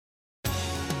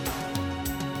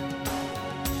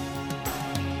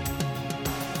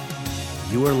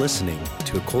You are listening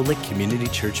to a Cold Lake Community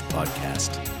Church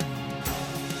podcast.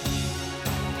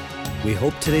 We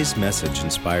hope today's message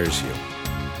inspires you.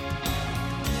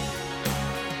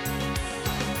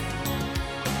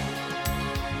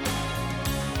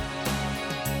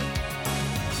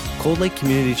 Cold Lake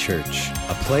Community Church,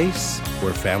 a place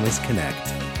where families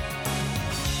connect.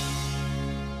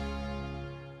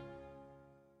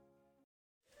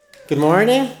 Good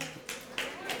morning.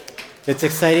 It's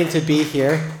exciting to be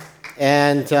here.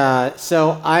 And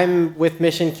so I'm with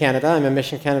Mission Canada. I'm a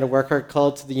Mission Canada worker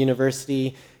called to the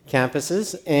university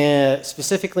campuses, and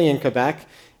specifically in Quebec.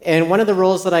 And one of the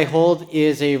roles that I hold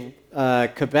is a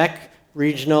Quebec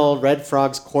Regional Red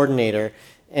Frogs coordinator.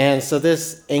 And so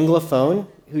this Anglophone,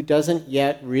 who doesn't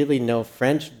yet really know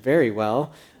French very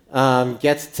well,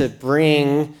 gets to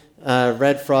bring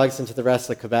Red Frogs into the rest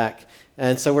of Quebec.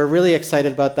 And so we're really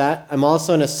excited about that. I'm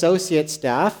also an associate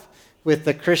staff with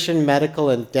the Christian Medical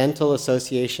and Dental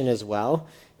Association as well.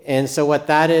 And so what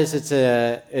that is, it's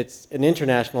an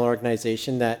international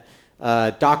organization that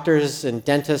doctors and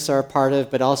dentists are a part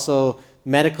of, but also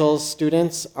medical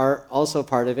students are also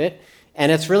part of it.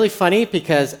 And it's really funny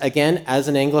because, again, as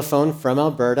an Anglophone from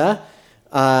Alberta,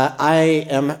 I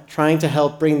am trying to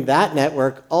help bring that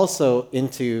network also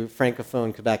into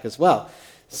Francophone Quebec as well.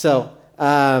 So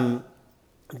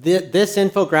this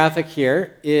infographic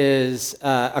here is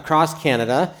across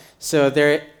Canada. So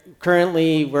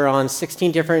currently we're on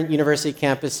 16 different university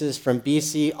campuses from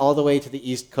BC all the way to the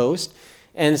East Coast.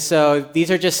 And so these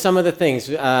are just some of the things.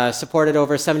 Supported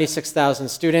over 76,000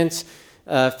 students,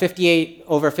 over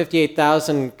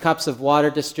 58,000 cups of water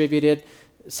distributed,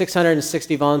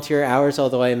 660 volunteer hours,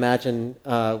 although I imagine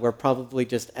we're probably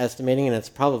just estimating, and it's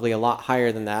probably a lot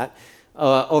higher than that.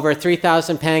 Over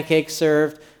 3,000 pancakes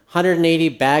served, 180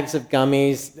 bags of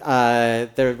gummies.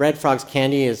 The Red Frogs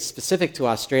candy is specific to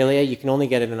Australia. You can only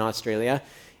get it in Australia.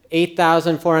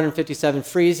 8,457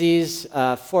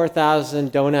 freezies, 4,000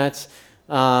 donuts.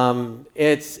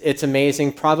 It's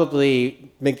amazing. Probably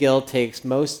McGill takes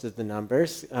most of the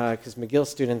numbers because McGill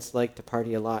students like to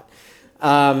party a lot.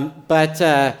 But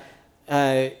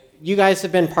you guys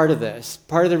have been part of this.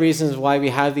 Part of the reasons why we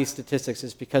have these statistics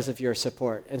is because of your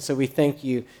support. And so we thank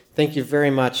you very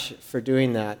much for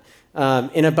doing that.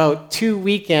 In about 2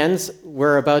 weekends,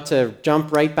 we're about to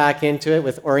jump right back into it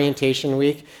with orientation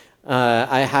week.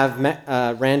 I have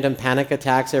random panic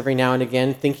attacks every now and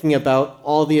again, thinking about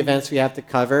all the events we have to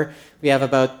cover. We have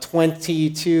about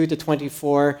 22 to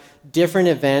 24 different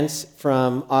events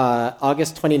from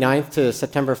August 29th to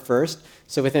September 1st.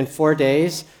 So within 4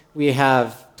 days, we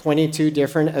have 22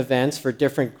 different events for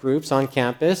different groups on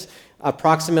campus.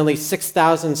 Approximately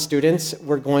 6,000 students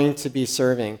we're going to be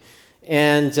serving.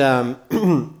 And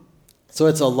so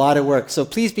it's a lot of work. So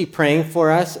please be praying for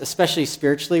us, especially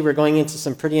spiritually. We're going into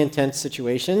some pretty intense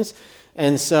situations.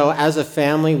 And so as a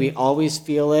family, we always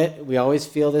feel it. We always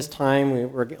feel this time.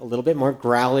 We're a little bit more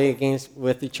growly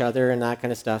with each other and that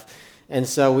kind of stuff. And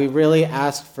so we really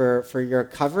ask for your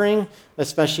covering,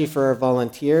 especially for our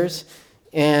volunteers.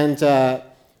 And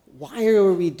why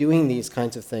are we doing these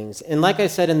kinds of things? And like I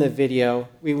said in the video,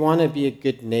 we want to be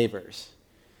good neighbors.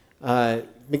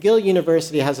 McGill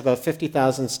University has about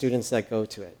 50,000 students that go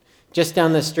to it. Just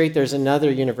down the street, there's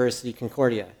another university,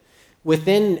 Concordia.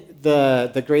 Within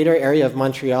the greater area of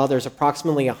Montreal, there's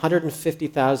approximately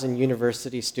 150,000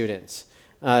 university students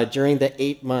during the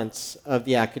 8 months of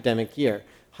the academic year.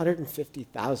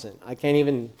 150,000.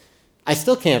 I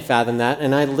still can't fathom that,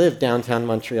 and I live downtown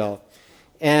Montreal.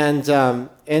 And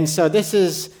so this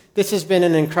has been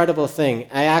an incredible thing.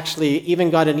 I actually even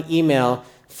got an email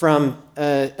from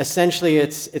essentially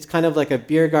it's kind of like a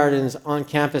beer gardens on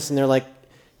campus, and they're like,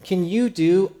 can you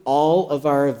do all of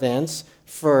our events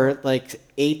for like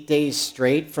 8 days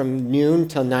straight from noon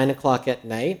till 9 o'clock at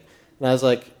night? And I was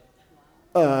like,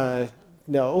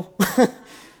 no.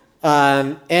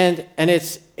 And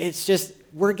it's just,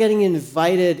 we're getting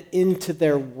invited into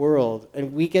their world,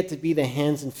 and we get to be the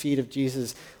hands and feet of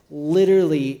Jesus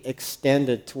literally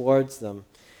extended towards them.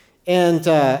 And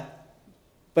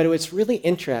but it was really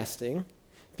interesting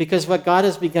because what God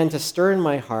has begun to stir in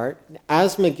my heart,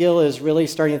 as McGill is really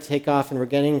starting to take off and we're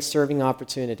getting serving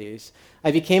opportunities,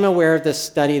 I became aware of this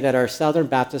study that our Southern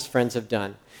Baptist friends have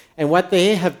done. And what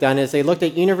they have done is they looked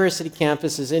at university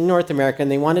campuses in North America, and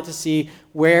they wanted to see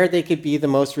where they could be the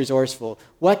most resourceful.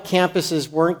 What campuses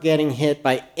weren't getting hit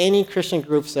by any Christian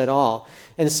groups at all.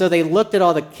 And so they looked at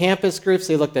all the campus groups,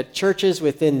 they looked at churches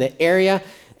within the area,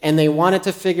 and they wanted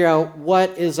to figure out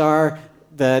what is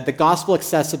the gospel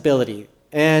accessibility.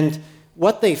 And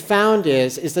what they found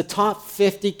is the top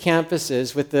 50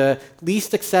 campuses with the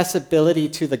least accessibility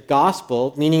to the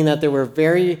gospel, meaning that there were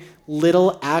very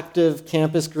little active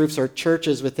campus groups or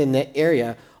churches within the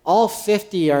area. All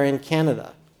 50 are in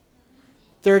Canada.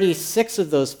 36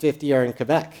 of those 50 are in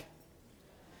Quebec.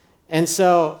 And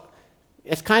so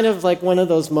it's kind of like one of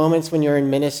those moments when you're in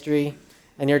ministry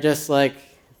and you're just like,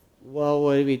 well,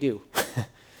 what do we do?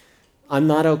 I'm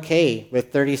not okay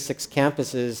with 36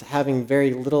 campuses having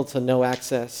very little to no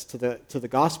access to the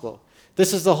gospel.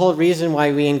 This is the whole reason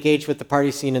why we engaged with the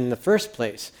party scene in the first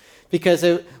place. Because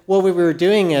what we were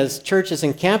doing as churches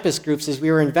and campus groups is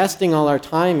we were investing all our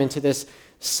time into this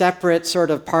separate sort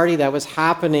of party that was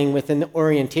happening within the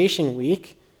orientation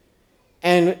week.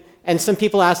 And some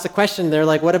people asked the question, they're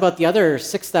like, what about the other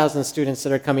 6,000 students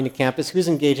that are coming to campus? Who's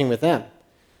engaging with them?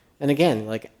 And again,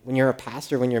 like when you're a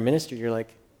pastor, when you're a minister, you're like,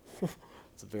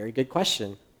 it's a very good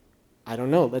question. I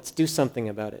don't know. Let's do something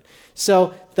about it.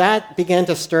 So that began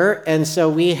to stir, and so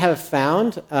we have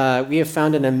found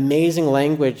an amazing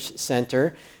language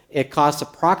center. It costs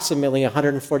approximately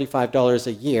 $145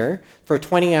 a year for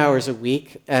 20 hours a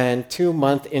week and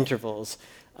 2-month intervals,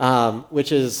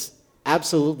 which is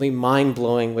absolutely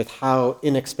mind-blowing with how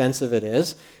inexpensive it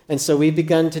is. And so we've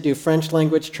begun to do French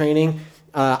language training.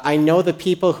 I know the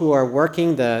people who are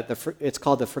working, it's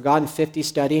called the Forgotten 50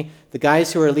 study. The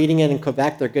guys who are leading it in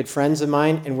Quebec, they're good friends of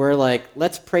mine, and we're like,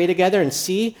 let's pray together and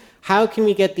see how can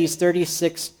we get these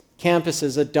 36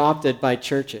 campuses adopted by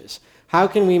churches? How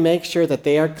can we make sure that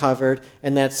they are covered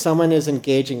and that someone is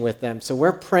engaging with them? So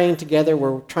we're praying together.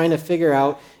 We're trying to figure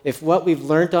out if what we've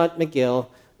learned at McGill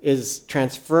is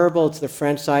transferable to the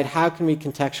French side. How can we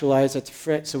contextualize it to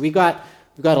French? So we've got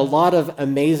a lot of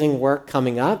amazing work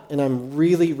coming up, and I'm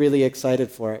really, really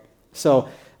excited for it. So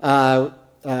yeah,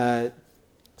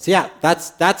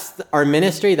 that's our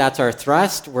ministry. That's our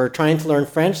thrust. We're trying to learn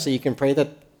French, so you can pray that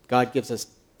God gives us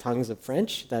tongues of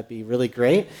French. That'd be really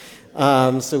great,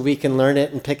 so we can learn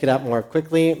it and pick it up more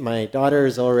quickly. My daughter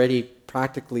is already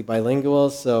practically bilingual,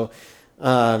 so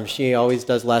she always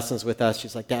does lessons with us.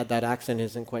 She's like, Dad, that accent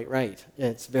isn't quite right.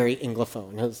 It's very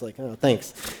Anglophone. I was like, oh,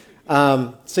 thanks.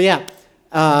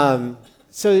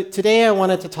 So today I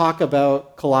wanted to talk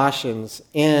about Colossians,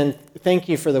 and thank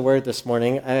you for the word this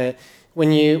morning.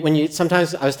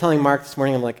 Sometimes I was telling Mark this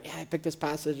morning, I'm like, yeah, I picked this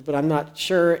passage, but I'm not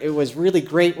sure. It was really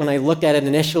great when I looked at it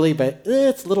initially, but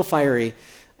it's a little fiery.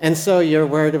 And so your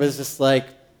word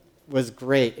was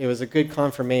great. It was a good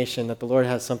confirmation that the Lord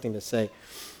has something to say.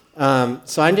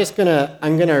 So I'm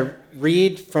gonna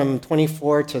read from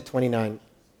 24 to 29.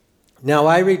 Now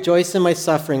I rejoice in my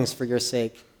sufferings for your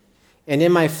sake. And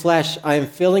in my flesh, I am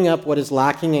filling up what is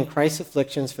lacking in Christ's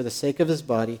afflictions for the sake of his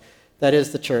body, that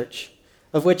is the church,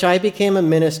 of which I became a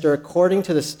minister according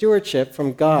to the stewardship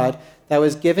from God that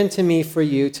was given to me for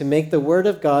you to make the word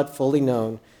of God fully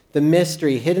known, the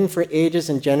mystery hidden for ages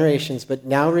and generations, but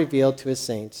now revealed to his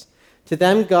saints. To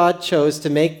them God chose to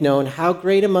make known how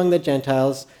great among the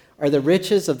Gentiles are the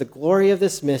riches of the glory of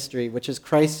this mystery, which is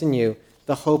Christ in you,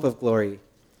 the hope of glory.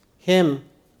 Him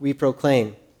we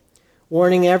proclaim,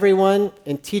 warning everyone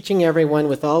and teaching everyone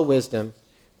with all wisdom,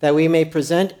 that we may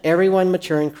present everyone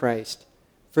mature in Christ.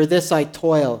 For this I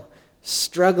toil,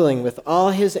 struggling with all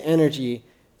his energy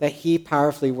that he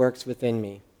powerfully works within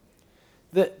me.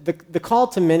 The call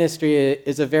to ministry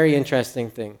is a very interesting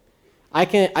thing. I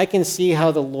can see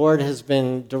how the Lord has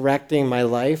been directing my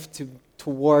life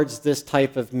towards this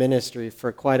type of ministry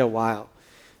for quite a while.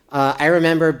 I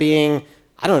remember being,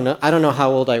 I don't know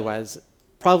how old I was,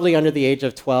 probably under the age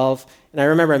of 12. And I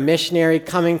remember a missionary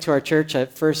coming to our church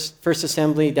at First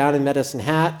Assembly down in Medicine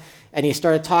Hat, and he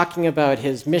started talking about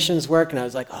his missions work, and I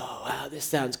was like, oh, wow, this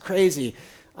sounds crazy.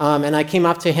 And I came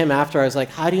up to him after, I was like,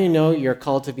 how do you know you're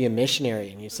called to be a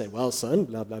missionary? And he said, well, son,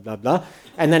 blah, blah, blah, blah.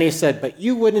 And then he said, but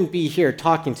you wouldn't be here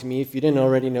talking to me if you didn't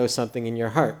already know something in your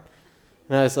heart.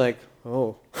 And I was like,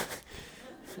 oh,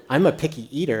 I'm a picky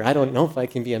eater. I don't know if I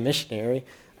can be a missionary.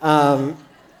 I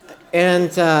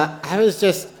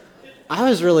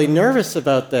was really nervous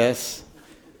about this.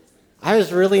 I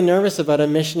was really nervous about a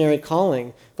missionary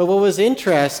calling. But what was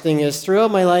interesting is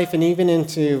throughout my life and even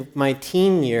into my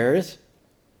teen years,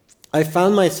 I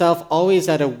found myself always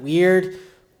at a weird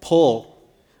pull.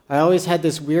 I always had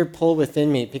this weird pull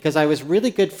within me because I was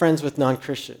really good friends with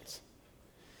non-Christians.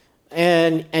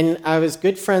 And I was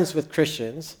good friends with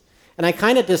Christians. And I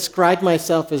kind of described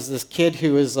myself as this kid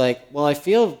who was like, well, I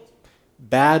feel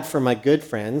bad for my good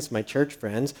friends, my church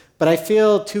friends, but I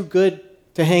feel too good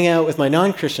to hang out with my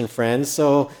non-Christian friends,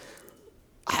 so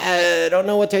I don't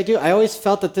know what to do. I always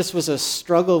felt that this was a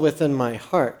struggle within my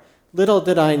heart. Little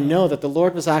did I know that the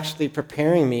Lord was actually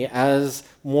preparing me as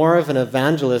more of an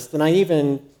evangelist than I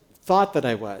even thought that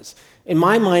I was. In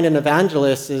my mind, an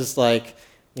evangelist is like,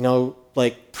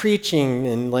 like preaching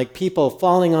and like people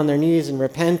falling on their knees and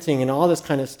repenting and all this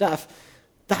kind of stuff.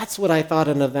 That's what I thought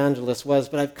an evangelist was,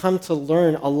 but I've come to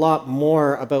learn a lot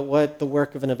more about what the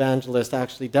work of an evangelist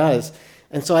actually does.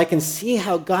 And so I can see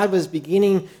how God was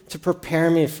beginning to prepare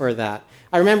me for that.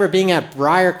 I remember being at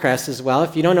Briarcrest as well.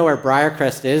 If you don't know where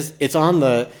Briarcrest is, it's on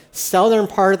the southern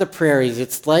part of the prairies.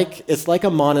 It's like a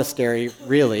monastery,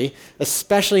 really,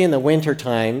 especially in the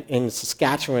wintertime in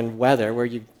Saskatchewan weather, where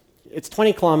it's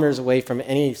 20 kilometers away from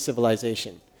any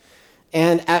civilization.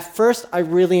 And at first, I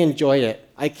really enjoyed it.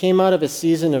 I came out of a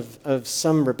season of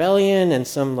some rebellion and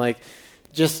some I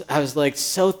was like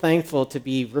so thankful to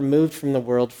be removed from the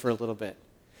world for a little bit.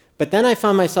 But then I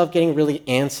found myself getting really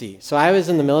antsy. So I was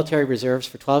in the military reserves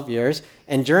for 12 years,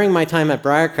 and during my time at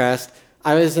Briarcrest,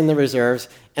 I was in the reserves,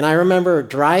 and I remember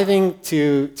driving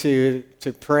to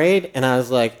parade, and I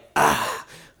was like,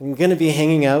 I'm going to be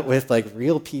hanging out with like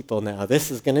real people now.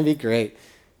 This is going to be great.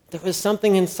 There was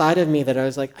something inside of me that I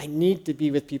was like, I need to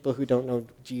be with people who don't know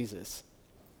Jesus.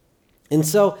 And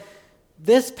so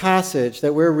this passage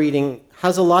that we're reading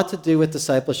has a lot to do with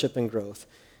discipleship and growth.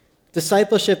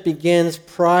 Discipleship begins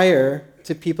prior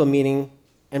to people meeting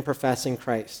and professing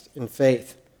Christ in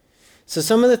faith. So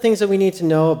some of the things that we need to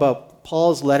know about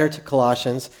Paul's letter to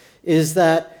Colossians is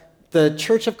that the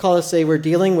church of Colossae were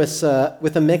dealing with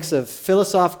a mix of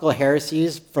philosophical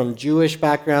heresies from Jewish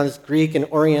backgrounds, Greek and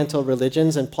Oriental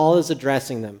religions, and Paul is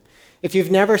addressing them. If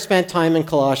you've never spent time in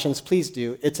Colossians, please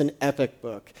do. It's an epic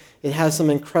book. It has some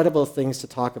incredible things to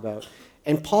talk about.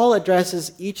 And Paul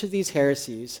addresses each of these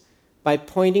heresies by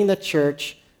pointing the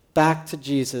church back to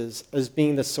Jesus as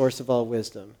being the source of all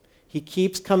wisdom. He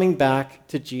keeps coming back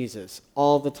to Jesus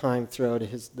all the time throughout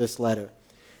this letter.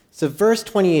 So verse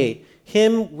 28,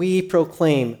 him we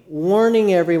proclaim,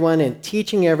 warning everyone and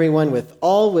teaching everyone with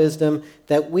all wisdom,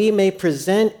 that we may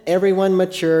present everyone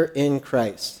mature in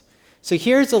Christ. So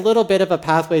here's a little bit of a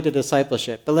pathway to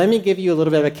discipleship, but let me give you a little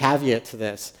bit of a caveat to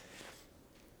this.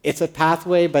 It's a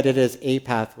pathway, but it is a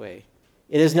pathway.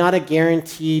 It is not a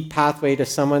guaranteed pathway to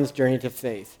someone's journey to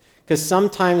faith. Because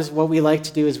sometimes what we like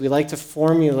to do is we like to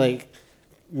formulate,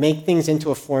 make things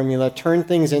into a formula, turn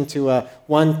things into a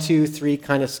 1, 2, 3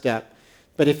 kind of step.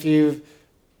 But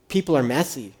people are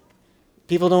messy.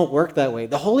 People don't work that way.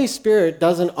 The Holy Spirit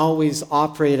doesn't always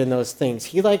operate in those things.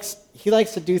 He likes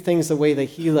to do things the way that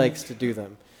he likes to do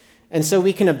them. And so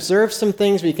we can observe some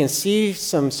things, we can see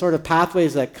some sort of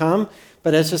pathways that come,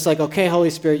 but it's just like, okay,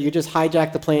 Holy Spirit, you just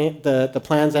hijack the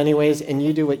plans anyways, and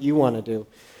you do what you want to do.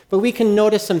 But we can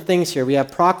notice some things here. We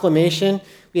have proclamation,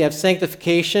 we have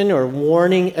sanctification, or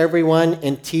warning everyone,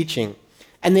 and teaching.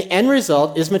 And the end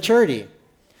result is maturity.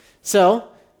 So,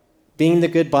 being the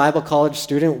good Bible college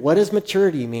student, what does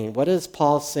maturity mean? What is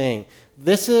Paul saying?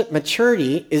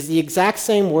 Maturity is the exact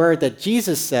same word that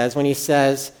Jesus says when he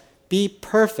says, be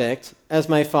perfect as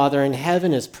my Father in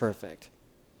heaven is perfect.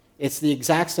 It's the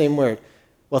exact same word.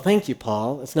 Well, thank you,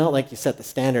 Paul. It's not like you set the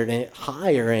standard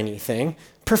high or anything.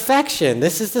 Perfection,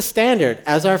 this is the standard,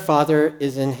 as our Father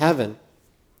is in heaven.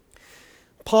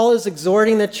 Paul is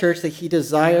exhorting the church that he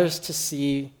desires to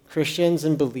see Christians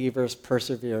and believers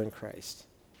persevere in Christ.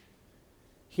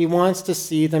 He wants to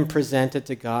see them presented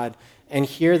to God and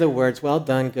hear the words, well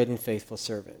done, good and faithful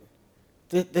servant.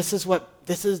 This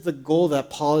is the goal that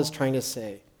Paul is trying to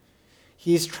say.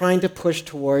 He's trying to push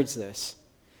towards this.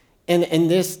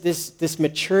 And this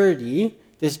maturity,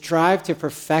 this drive to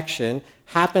perfection,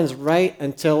 happens right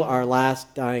until our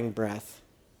last dying breath.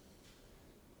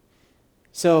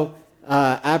 So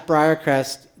at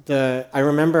Briarcrest, I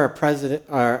remember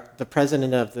the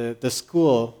president of the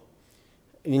school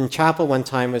in chapel one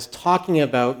time was talking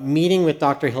about meeting with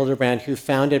Dr. Hildebrand, who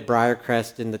founded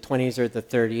Briarcrest in the 20s or the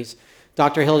 30s.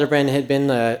 Dr. Hildebrand had been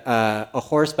a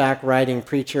horseback riding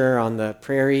preacher on the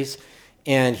prairies,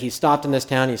 and he stopped in this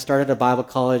town. He started a Bible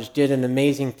college, did an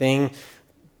amazing thing,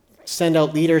 send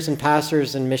out leaders and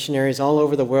pastors and missionaries all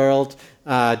over the world.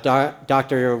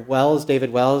 Dr. Wells,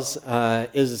 David Wells,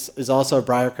 is also a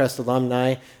Briarcrest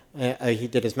alumni. He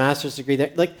did his master's degree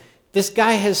there. Like, this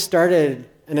guy has started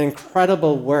an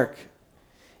incredible work.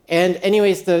 And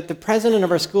anyways, the president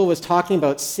of our school was talking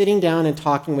about sitting down and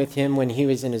talking with him when he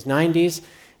was in his 90s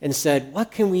and said, what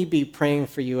can we be praying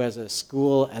for you as a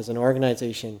school, as an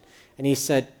organization? And he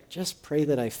said, just pray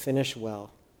that I finish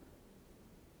well.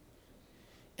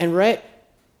 And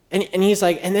he's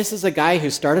like, and this is a guy who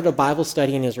started a Bible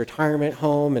study in his retirement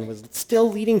home and was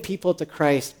still leading people to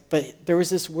Christ, but there was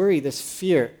this worry, this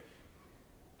fear.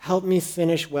 Help me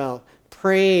finish well.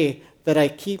 Pray that I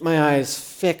keep my eyes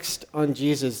fixed on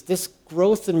Jesus. This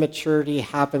growth and maturity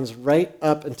happens right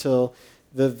up until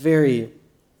the very,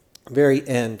 very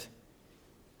end.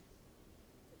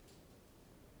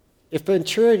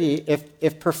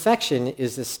 if perfection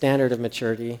is the standard of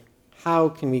maturity, how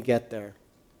can we get there?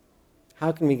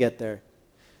 How can we get there?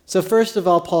 So first of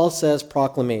all, Paul says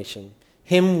proclamation.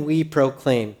 Him we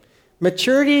proclaim.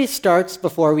 Maturity starts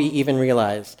before we even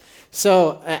realize.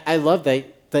 So I love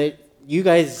that you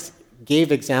guys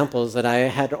gave examples that I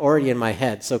had already in my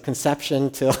head. So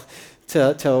conception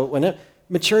till when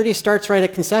maturity starts right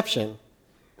at conception.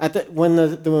 When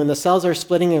the cells are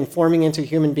splitting and forming into a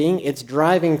human being, it's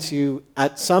driving to,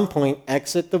 at some point,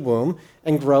 exit the womb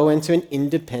and grow into an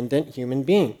independent human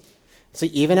being. So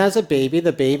even as a baby,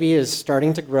 the baby is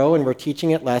starting to grow and we're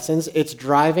teaching it lessons. It's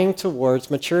driving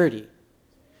towards maturity.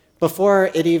 Before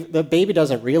the baby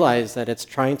doesn't realize that it's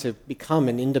trying to become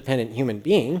an independent human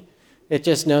being. It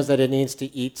just knows that it needs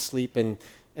to eat, sleep, and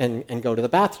go to the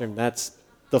bathroom. That's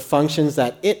the functions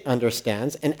that it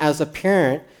understands. And as a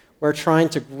parent, we're trying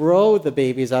to grow the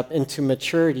babies up into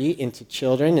maturity, into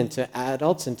children, into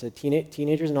adults, into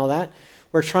teenagers and all that.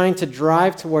 We're trying to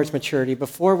drive towards maturity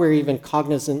before we're even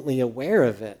cognizantly aware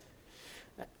of it.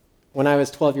 When I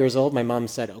was 12 years old, my mom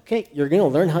said, okay, you're going to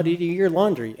learn how to do your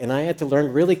laundry. And I had to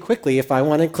learn really quickly if I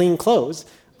wanted clean clothes.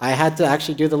 I had to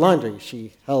actually do the laundry.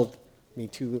 She held me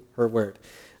to her word.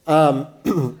 But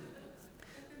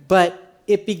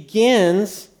it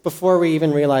begins before we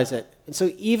even realize it. And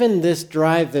so even this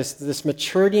drive, this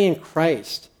maturity in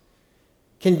Christ,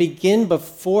 can begin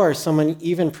before someone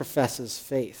even professes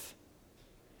faith.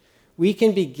 We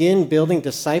can begin building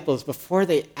disciples before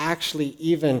they actually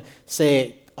even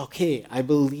say, okay, I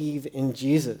believe in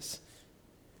Jesus.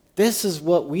 This is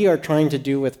what we are trying to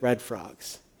do with Red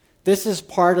Frogs. This is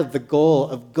part of the goal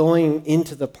of going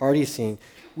into the party scene.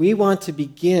 We want to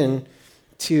begin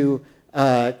to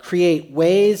create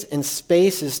ways and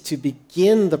spaces to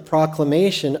begin the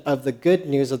proclamation of the good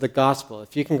news of the gospel.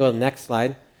 If you can go to the next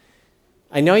slide.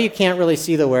 I know you can't really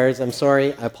see the words. I'm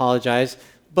sorry. I apologize.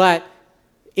 But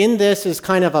in this is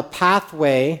kind of a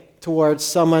pathway towards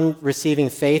someone receiving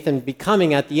faith and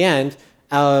becoming, at the end,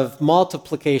 of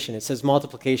multiplication. It says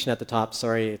multiplication at the top.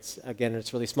 Sorry, it's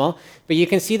really small. But you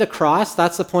can see the cross.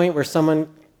 That's the point where someone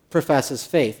professes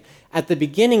faith. At the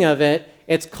beginning of it,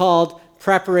 it's called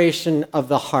preparation of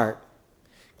the heart.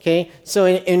 Okay? So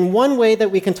in one way that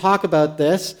we can talk about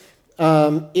this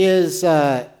is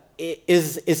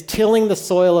tilling the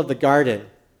soil of the garden,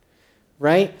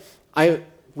 right?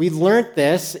 We learned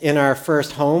this in our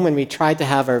first home when we tried to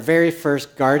have our very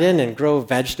first garden and grow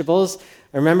vegetables.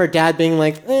 I remember Dad being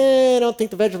like, I don't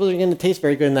think the vegetables are going to taste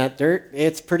very good in that dirt.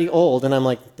 It's pretty old. And I'm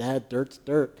like, Dad, dirt's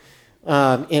dirt,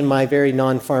 in my very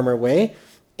non-farmer way.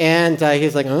 And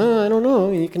he's like, I don't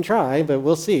know. You can try, but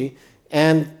we'll see.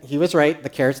 And he was right. The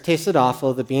carrots tasted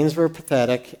awful. The beans were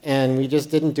pathetic. And we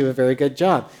just didn't do a very good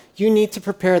job. You need to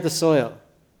prepare the soil.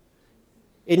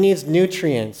 It needs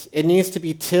nutrients. It needs to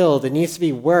be tilled. It needs to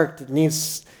be worked. It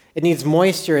needs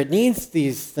moisture. It needs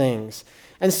these things.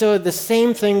 And so the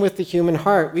same thing with the human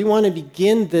heart. We want to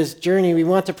begin this journey. We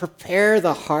want to prepare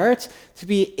the heart to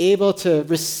be able to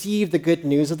receive the good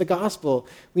news of the gospel.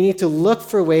 We need to look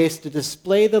for ways to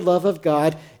display the love of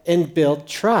God and build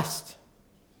trust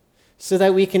so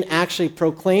that we can actually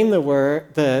proclaim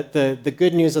the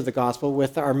good news of the gospel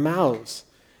with our mouths.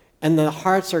 And the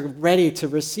hearts are ready to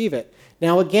receive it.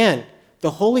 Now again,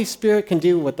 the Holy Spirit can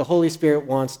do what the Holy Spirit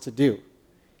wants to do.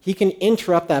 He can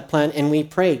interrupt that plan, and we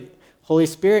pray, Holy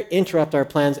Spirit, interrupt our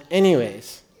plans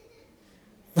anyways.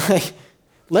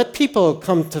 Let people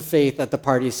come to faith at the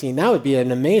party scene. That would be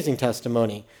an amazing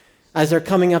testimony. As they're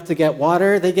coming up to get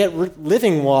water, they get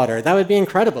living water. That would be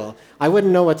incredible. I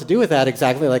wouldn't know what to do with that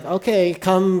exactly. Like, okay,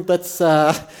 come, let's,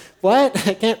 what?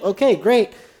 I can't, okay,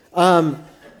 great. I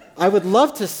would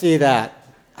love to see that.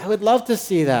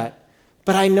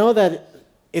 But I know that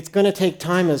it's going to take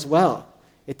time as well.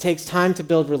 It takes time to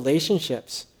build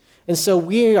relationships. And so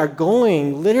we are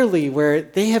going literally where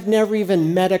they have never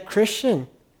even met a Christian.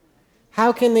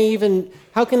 How can they even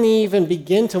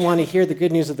begin to want to hear the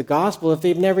good news of the gospel if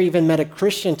they've never even met a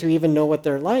Christian to even know what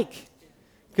they're like?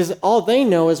 Because all they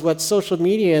know is what social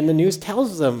media and the news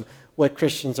tells them what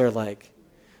Christians are like.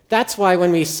 That's why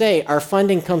when we say our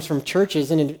funding comes from churches,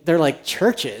 and they're like,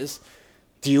 churches?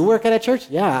 Do you work at a church?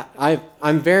 Yeah, I'm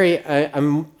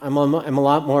a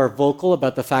lot more vocal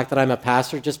about the fact that I'm a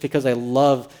pastor, just because I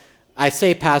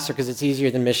say pastor because it's easier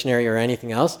than missionary or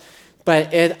anything else.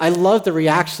 But I love the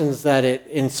reactions that it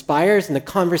inspires and the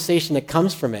conversation that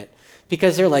comes from it.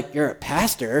 Because they're like, you're a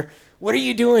pastor? What are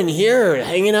you doing here?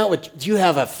 Hanging out with, do you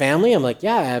have a family? I'm like,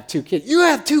 yeah, I have 2 kids. You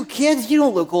have 2 kids? You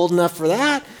don't look old enough for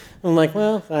that. I'm like,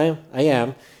 well, I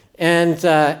am. And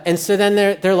so then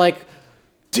they're like,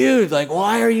 dude, like,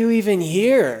 why are you even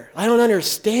here? I don't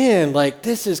understand. Like,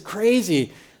 this is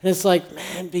crazy. And it's like,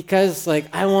 man, because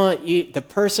like I want you, the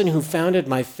person who founded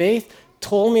my faith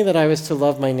told me that I was to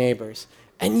love my neighbors.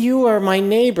 And you are my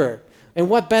neighbor. And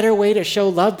what better way to show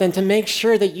love than to make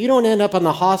sure that you don't end up on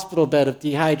the hospital bed of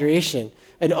dehydration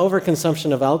and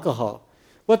overconsumption of alcohol?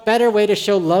 What better way to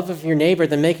show love of your neighbor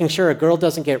than making sure a girl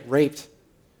doesn't get raped?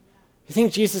 You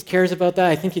think Jesus cares about that?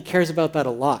 I think he cares about that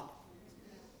a lot.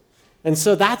 And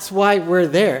so that's why we're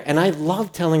there. And I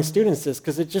love telling students this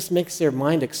because it just makes their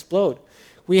mind explode.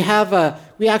 We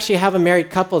actually have a married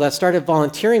couple that started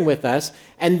volunteering with us,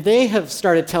 and they have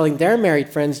started telling their married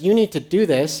friends, you need to do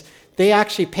this. They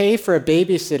actually pay for a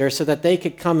babysitter so that they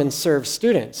could come and serve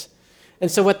students. And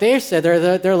so what they said,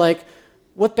 they're like,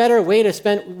 what better way to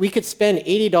spend, we could spend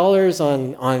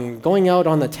 $80 on going out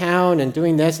on the town and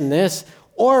doing this and this,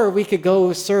 or we could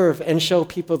go serve and show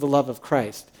people the love of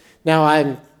Christ. Now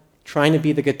I'm trying to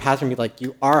be the good pastor and be like,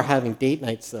 you are having date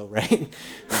nights though, right?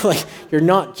 Like, you're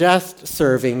not just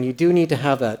serving, you do need to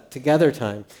have that together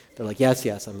time. They're like,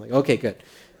 yes. I'm like, okay, good.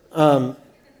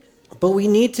 But we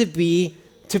need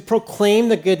to proclaim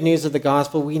the good news of the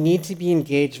gospel, we need to be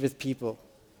engaged with people.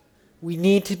 We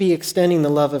need to be extending the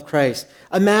love of Christ.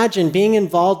 Imagine being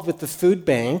involved with the food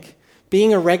bank,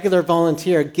 being a regular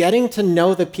volunteer, getting to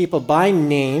know the people by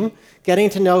name, getting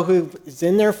to know who is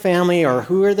in their family or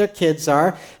who their kids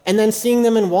are, and then seeing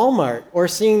them in Walmart or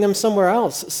seeing them somewhere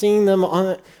else, seeing them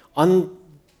on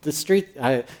the street,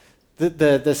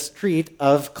 the street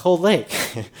of Cold Lake.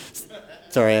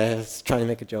 Sorry, I was trying to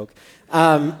make a joke.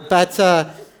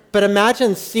 But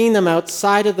imagine seeing them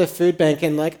outside of the food bank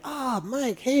and like,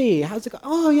 Mike, hey, how's it going?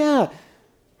 Oh, yeah.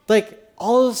 Like,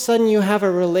 all of a sudden you have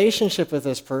a relationship with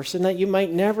this person that you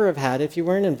might never have had if you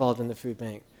weren't involved in the food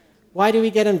bank. Why do we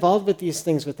get involved with these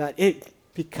things with that?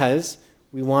 Because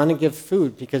we want to give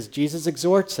food, because Jesus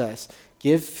exhorts us,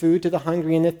 give food to the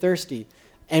hungry and the thirsty.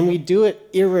 And we do it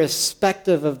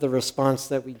irrespective of the response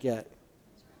that we get.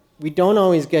 We don't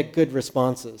always get good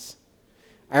responses.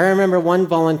 I remember one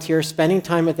volunteer spending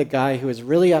time with a guy who was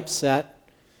really upset,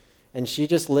 and she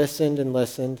just listened,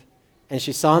 and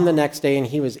she saw him the next day, and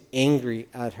he was angry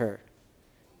at her.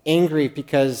 Angry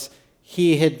because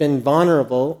he had been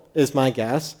vulnerable, is my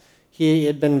guess. He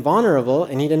had been vulnerable,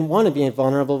 and he didn't want to be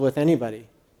vulnerable with anybody.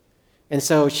 And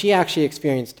so she actually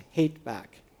experienced hate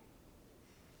back.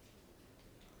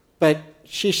 But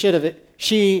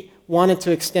she wanted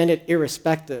to extend it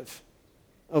irrespective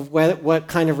of what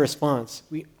kind of response.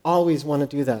 We always want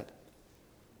to do that.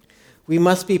 We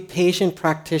must be patient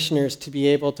practitioners to be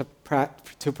able to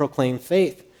proclaim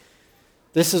faith.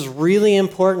 This is really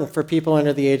important for people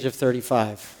under the age of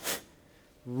 35.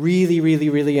 Really, really,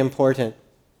 really important.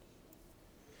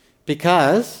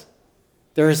 Because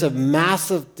there is a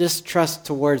massive distrust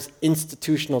towards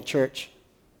institutional church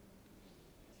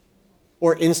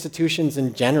or institutions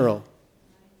in general.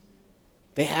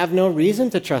 They have no reason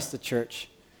to trust the church.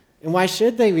 And why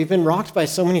should they? We've been rocked by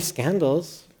so many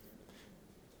scandals.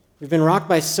 We've been rocked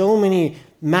by so many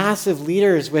massive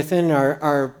leaders within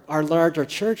our larger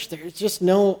church. There's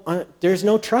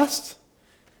no trust.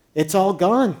 It's all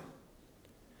gone.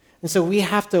 And so we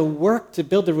have to work to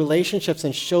build the relationships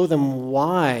and show them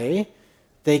why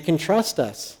they can trust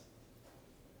us.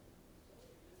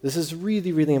 This is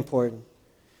really, really important.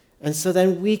 And so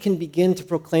then we can begin to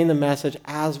proclaim the message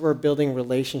as we're building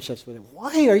relationships with him.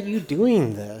 Why are you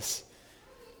doing this?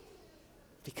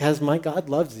 Because my God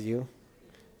loves you.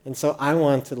 And so I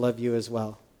want to love you as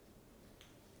well.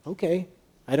 Okay.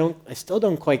 I still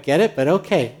don't quite get it, but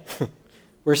okay.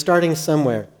 We're starting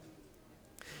somewhere.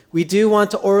 We do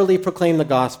want to orally proclaim the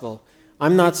gospel.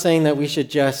 I'm not saying that we should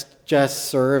just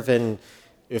serve and,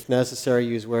 if necessary,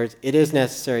 use words. It is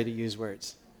necessary to use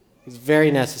words. It's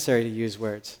very necessary to use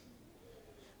words.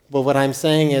 But what I'm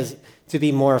saying is, to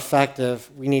be more effective,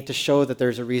 we need to show that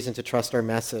there's a reason to trust our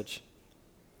message.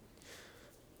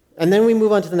 And then we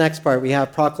move on to the next part. We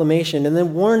have proclamation and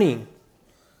then warning.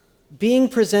 Being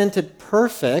presented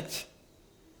perfect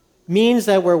means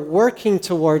that we're working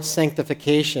towards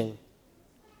sanctification.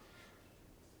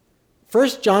 1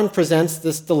 John presents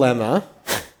this dilemma.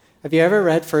 Have you ever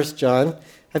read 1 John?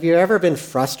 Have you ever been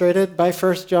frustrated by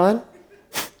 1 John?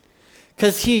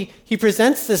 Because he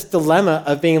presents this dilemma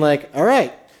of being like, all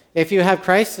right, if you have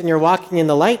Christ and you're walking in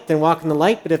the light, then walk in the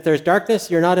light. But if there's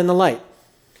darkness, you're not in the light.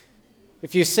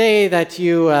 If you say that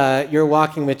you're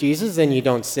walking with Jesus, then you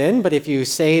don't sin. But if you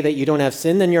say that you don't have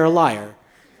sin, then you're a liar.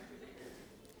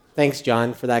 Thanks,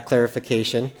 John, for that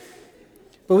clarification.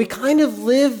 But we kind of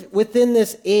live within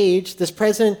this age,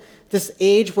 this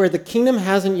age where the kingdom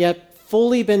hasn't yet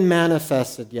fully been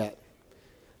manifested yet.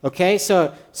 Okay,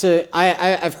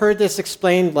 I've heard this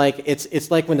explained like it's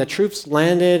like when the troops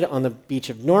landed on the beach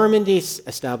of Normandy,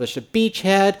 established a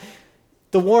beachhead.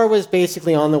 The war was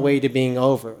basically on the way to being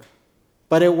over,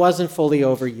 but it wasn't fully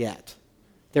over yet.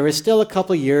 There was still a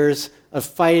couple years of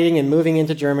fighting and moving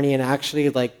into Germany and actually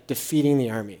like defeating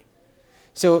the army.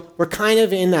 So we're kind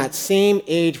of in that same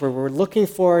age where we're looking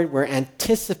forward, we're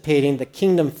anticipating the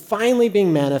kingdom finally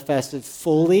being manifested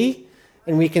fully,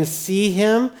 and we can see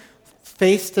him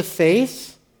face to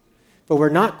face, but we're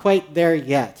not quite there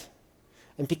yet.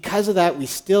 And because of that, we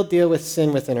still deal with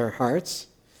sin within our hearts.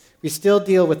 We still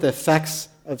deal with the effects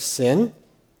of sin.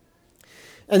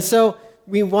 And so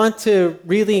we want to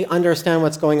really understand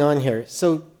what's going on here.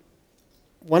 So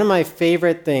one of my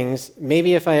favorite things,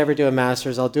 maybe if I ever do a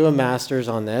master's, I'll do a master's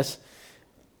on this.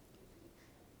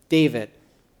 David,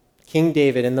 King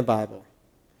David in the Bible.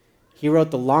 He wrote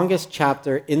the longest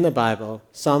chapter in the Bible,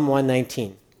 Psalm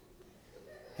 119.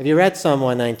 Have you read Psalm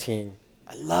 119?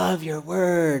 I love your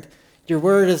word. Your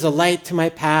word is a light to my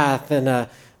path and a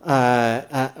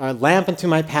lamp unto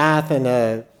my path and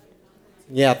a...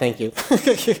 Yeah, thank you.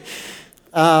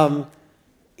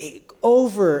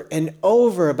 Over and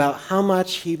over about how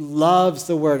much he loves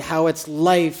the word, how it's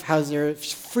life, how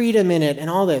there's freedom in it, and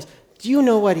all this. Do you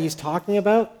know what he's talking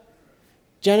about?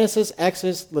 Genesis,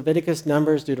 Exodus, Leviticus,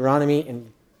 Numbers, Deuteronomy,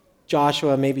 and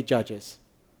Joshua, maybe Judges.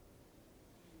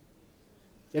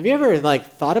 Have you ever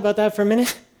thought about that for a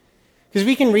minute? Because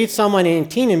we can read Psalm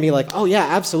 118 and be like, oh yeah,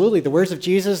 absolutely, the words of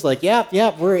Jesus,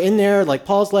 yep, we're in there, like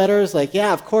Paul's letters,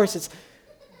 yeah, of course. It's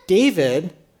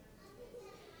David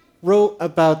wrote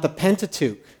about the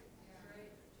Pentateuch.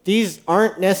 These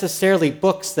aren't necessarily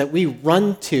books that we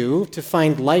run to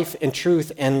find life and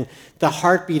truth and the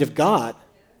heartbeat of God.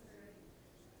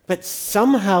 But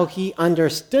somehow he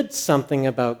understood something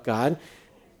about God,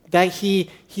 that he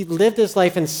lived his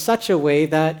life in such a way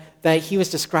that he was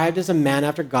described as a man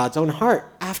after God's own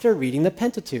heart after reading the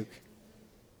Pentateuch.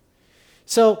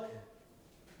 So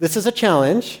this is a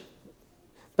challenge,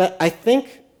 but I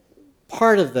think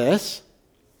part of this,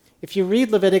 if you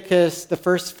read Leviticus, the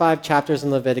first 5 chapters in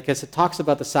Leviticus, it talks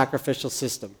about the sacrificial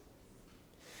system.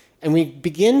 And we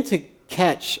begin to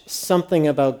catch something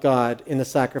about God in the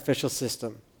sacrificial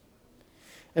system.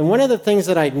 And one of the things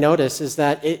that I notice is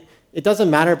that it doesn't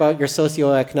matter about your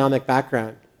socioeconomic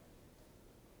background.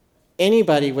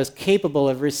 Anybody was capable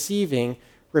of receiving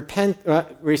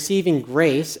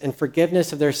grace and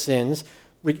forgiveness of their sins,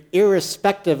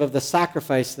 irrespective of the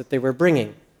sacrifice that they were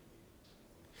bringing.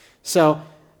 So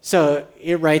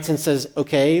it writes and says,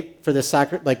 okay, for the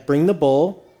sacrifice, bring the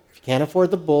bull. If you can't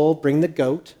afford the bull, bring the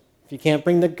goat. If you can't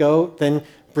bring the goat, then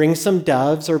bring some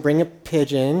doves or bring a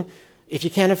pigeon. If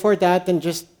you can't afford that, then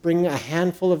just bring a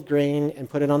handful of grain and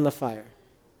put it on the fire.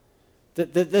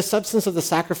 The substance of the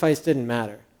sacrifice didn't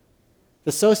matter.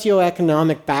 The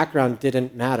socioeconomic background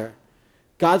didn't matter.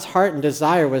 God's heart and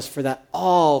desire was for that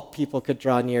all people could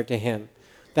draw near to him,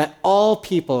 that all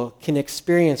people can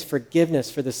experience forgiveness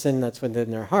for the sin that's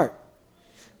within their heart.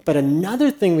 But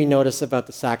another thing we notice about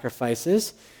the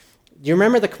sacrifices, do you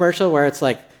remember the commercial where it's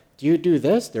like, do you do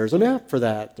this? There's an app for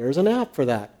that. There's an app for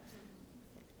that.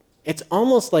 It's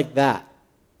almost like that.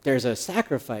 There's a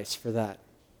sacrifice for that.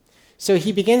 So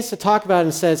he begins to talk about it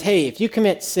and says, hey, if you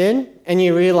commit sin and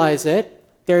you realize it,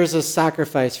 there's a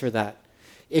sacrifice for that.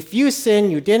 If you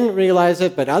sin, you didn't realize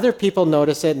it, but other people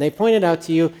notice it and they point it out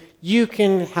to you, you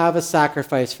can have a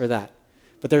sacrifice for that.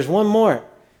 But there's one more.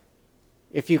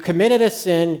 If you committed a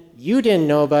sin, you didn't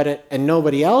know about it, and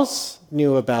nobody else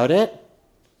knew about it,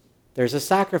 there's a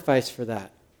sacrifice for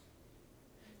that.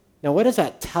 Now, what does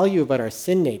that tell you about our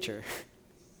sin nature?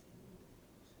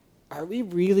 Are we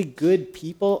really good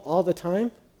people all the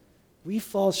time? We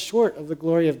fall short of the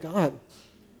glory of God.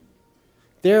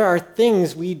 There are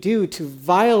things we do to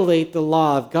violate the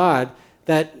law of God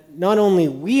that not only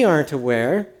we aren't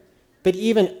aware, but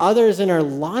even others in our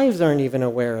lives aren't even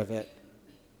aware of it.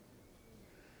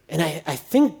 And I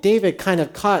think David kind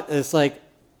of caught this,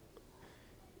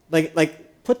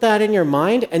 put that in your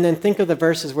mind and then think of the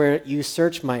verses where you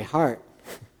search my heart.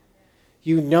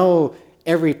 You know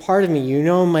every part of me. You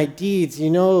know my deeds.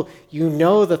 You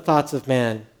know the thoughts of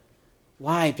man.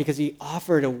 Why? Because he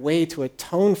offered a way to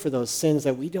atone for those sins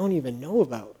that we don't even know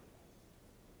about.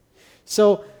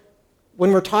 So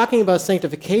when we're talking about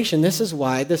sanctification, this is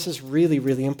why this is really,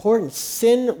 really important.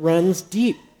 Sin runs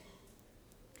deep.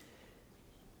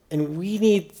 And we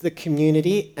need the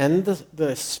community and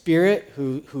the Spirit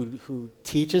who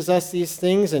teaches us these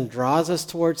things and draws us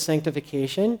towards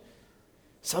sanctification.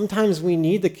 Sometimes we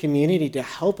need the community to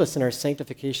help us in our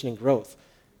sanctification and growth.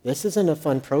 This isn't a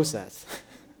fun process.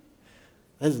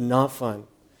 This is not fun.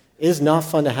 It is not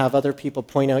fun to have other people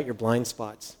point out your blind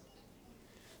spots.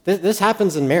 This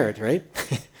happens in marriage, right?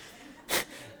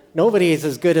 Nobody is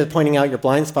as good at pointing out your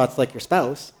blind spots like your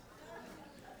spouse.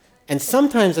 And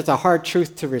sometimes it's a hard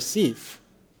truth to receive.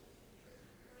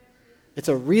 It's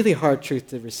a really hard truth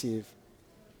to receive.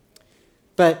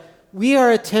 But we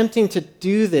are attempting to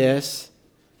do this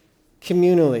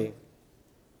communally.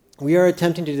 We are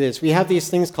attempting to do this. We have these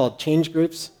things called change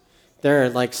groups. They're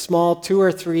like small 2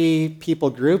 or 3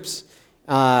 people groups,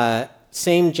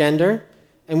 same gender.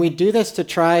 And we do this to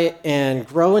try and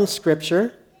grow in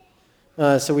Scripture.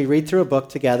 So we read through a book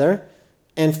together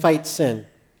and fight sin.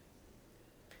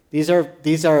 These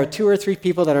are 2 or 3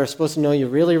 people that are supposed to know you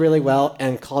really, really well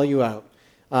and call you out.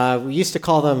 We used to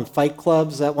call them fight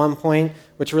clubs at one point,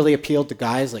 which really appealed to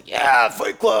guys. Like, yeah,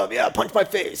 fight club, yeah, punch my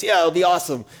face, yeah, it'll be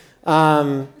awesome.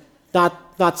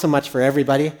 Not so much for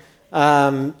everybody.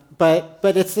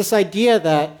 But it's this idea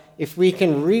that if we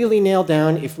can really nail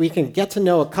down, if we can get to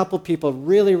know a couple people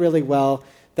really, really well,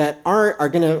 that are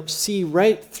going to see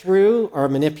right through our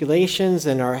manipulations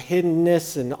and our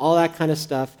hiddenness and all that kind of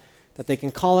stuff, that they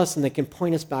can call us and they can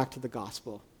point us back to the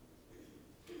gospel.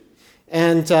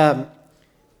 And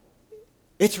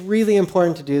it's really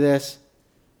important to do this,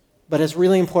 but it's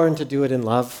really important to do it in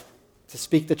love, to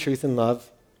speak the truth in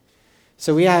love.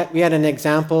 So we had an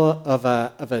example of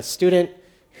a student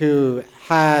who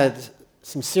had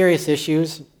some serious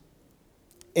issues,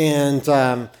 and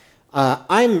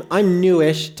I'm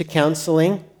newish to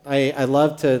counseling. I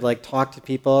love to talk to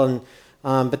people, and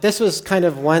but this was kind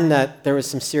of one that there was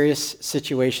some serious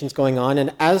situations going on.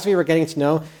 And as we were getting to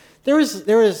know, there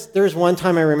was one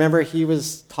time I remember he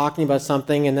was talking about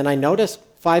something, and then I noticed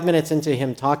 5 minutes into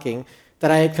him talking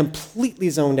that I had completely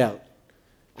zoned out.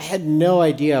 I had no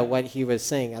idea what he was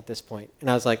saying at this point, and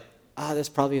I was like, this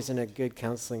probably isn't a good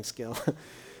counseling skill.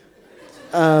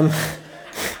 But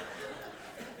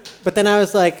then I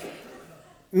was like,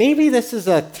 maybe this is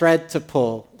a thread to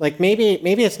pull. Like maybe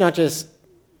it's not just,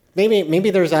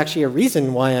 maybe there's actually a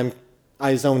reason why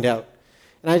I zoned out.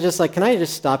 And I was just like, can I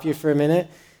just stop you for a minute?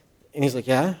 And he's like,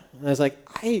 yeah. And I was like,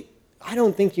 I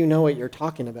don't think you know what you're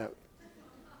talking about.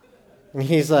 And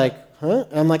he's like, huh?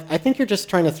 And I'm like, I think you're just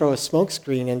trying to throw a smoke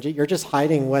screen and you're just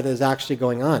hiding what is actually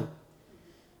going on.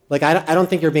 Like, I don't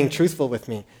think you're being truthful with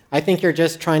me. I think you're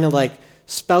just trying to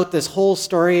spout this whole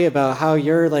story about how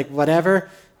you're whatever.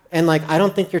 And I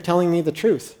don't think you're telling me the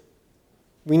truth.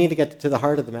 We need to get to the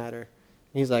heart of the matter.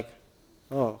 And he's like,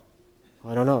 oh,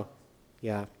 I don't know.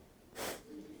 Yeah.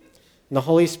 And the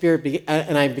Holy Spirit,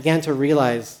 and I began to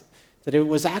realize that it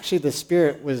was actually the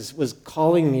Spirit was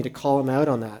calling me to call him out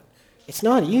on that. It's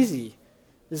not easy.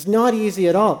 It's not easy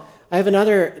at all. I have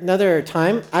another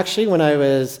time, actually, when I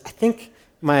was, I think,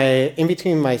 in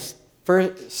between my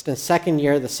first and second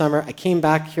year of the summer, I came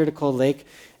back here to Cold Lake,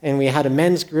 and we had a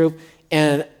men's group,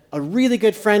 and a really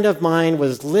good friend of mine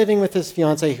was living with his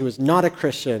fiance who was not a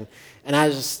Christian. And I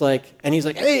was just and he's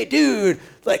like, hey, dude,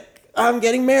 I'm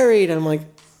getting married. And I'm like,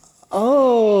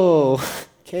 oh,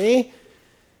 okay.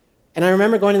 And I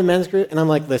remember going to the men's group, and I'm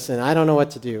like, listen, I don't know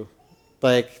what to do.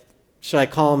 Should I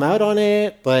call him out on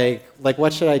it?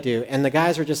 What should I do? And the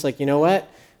guys were just like, you know what?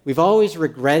 We've always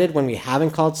regretted when we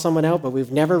haven't called someone out, but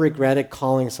we've never regretted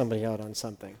calling somebody out on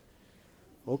something.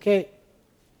 Okay.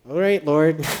 All right,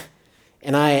 Lord.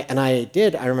 And I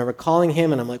did. I remember calling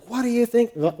him, and I'm like, what do you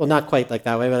think? Well, not quite like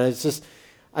that way, but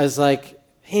I was like,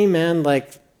 hey, man,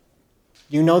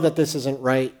 you know that this isn't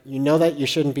right. You know that you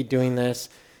shouldn't be doing this.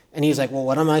 And he's like, well,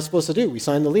 what am I supposed to do? We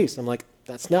signed the lease. I'm like,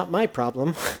 that's not my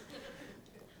problem.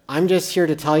 I'm just here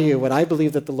to tell you what I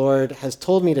believe that the Lord has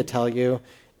told me to tell you,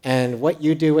 and what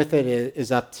you do with it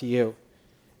is up to you.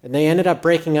 And they ended up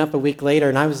breaking up a week later,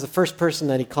 and I was the first person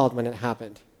that he called when it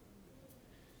happened.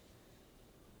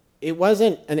 It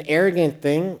wasn't an arrogant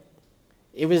thing.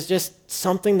 It was just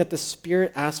something that the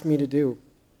Spirit asked me to do.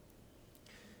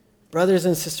 Brothers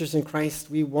and sisters in Christ,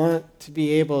 we want to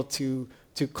be able to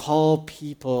call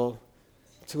people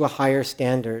to a higher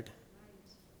standard.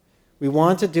 We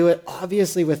want to do it,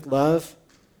 obviously, with love.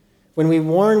 When we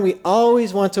warn, we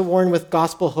always want to warn with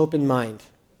gospel hope in mind.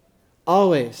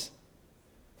 Always.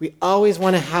 We always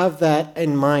want to have that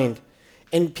in mind.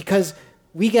 And because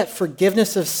we get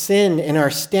forgiveness of sin and our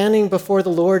standing before the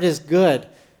Lord is good,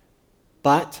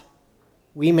 but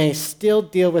we may still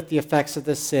deal with the effects of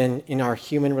the sin in our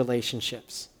human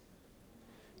relationships.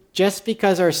 Just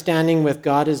because our standing with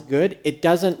God is good, it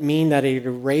doesn't mean that it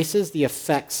erases the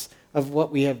effects of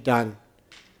what we have done.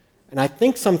 And I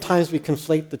think sometimes we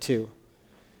conflate the two.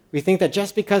 We think that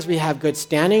just because we have good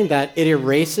standing, that it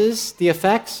erases the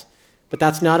effects, but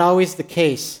that's not always the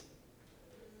case.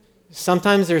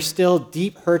 Sometimes there's still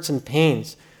deep hurts and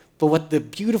pains, But what the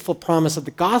beautiful promise of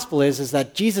the gospel is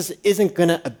that Jesus isn't going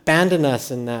to abandon us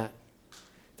in that.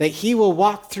 That he will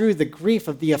walk through the grief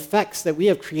of the effects that we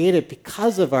have created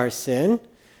because of our sin.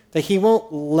 That he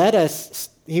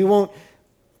won't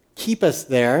keep us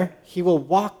there. He will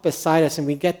walk beside us, and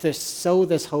we get to sow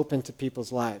this hope into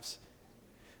people's lives.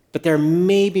 But there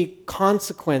may be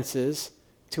consequences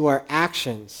to our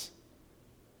actions.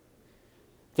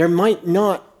 There might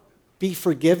not be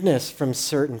forgiveness from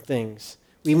certain things.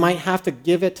 We might have to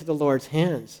give it to the Lord's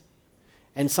hands.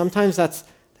 And sometimes that's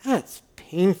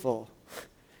painful.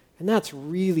 And that's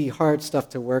really hard stuff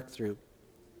to work through.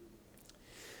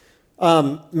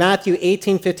 Matthew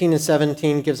 18, 15, and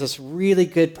 17 gives us really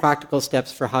good practical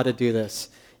steps for how to do this.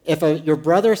 If your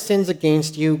brother sins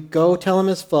against you, go tell him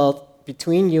his fault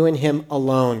between you and him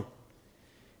alone.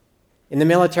 In the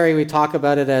military, we talk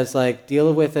about it as like,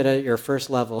 deal with it at your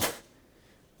first level.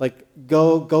 Like,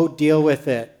 go deal with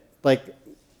it. Like,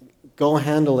 go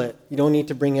handle it. You don't need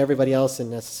to bring everybody else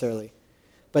in necessarily.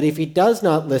 But if he does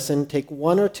not listen, take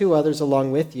one or two others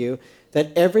along with you,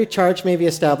 that every charge may be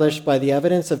established by the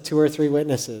evidence of 2 or 3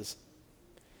 witnesses.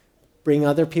 Bring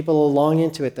other people along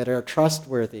into it that are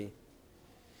trustworthy.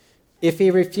 If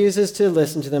he refuses to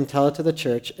listen to them, tell it to the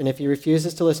church. And if he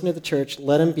refuses to listen to the church,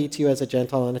 let him be to you as a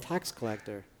Gentile and a tax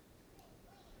collector.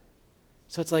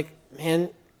 So it's like, man,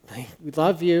 we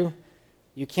love you.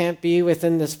 You can't be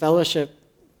within this fellowship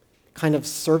kind of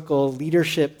circle,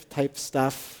 leadership type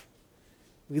stuff.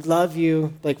 We love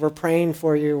you. Like, we're praying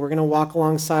for you. We're going to walk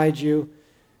alongside you.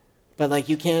 But like,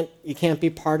 you can't be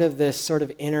part of this sort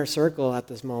of inner circle at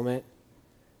this moment.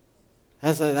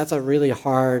 That's a really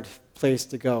hard place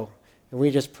to go. And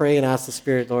we just pray and ask the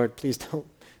Spirit, Lord, please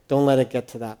don't let it get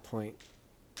to that point.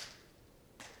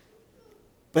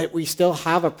 But we still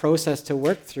have a process to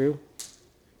work through.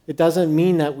 It doesn't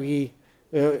mean that we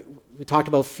talked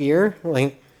about fear,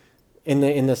 like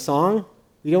in the song.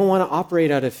 We don't want to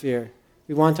operate out of fear.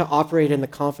 We want to operate in the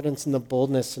confidence and the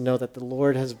boldness to know that the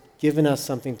Lord has given us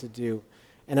something to do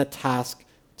and a task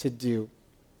to do.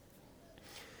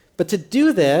 But to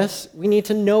do this, we need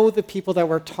to know the people that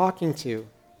we're talking to.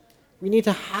 We need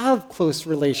to have close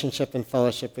relationship and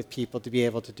fellowship with people to be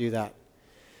able to do that.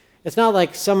 It's not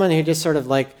like someone who just sort of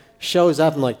like shows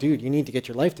up and like, dude, you need to get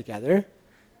your life together.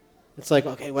 It's like,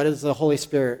 okay, what does the Holy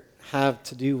Spirit have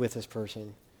to do with this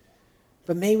person?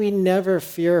 But may we never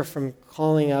fear from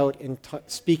calling out and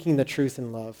speaking the truth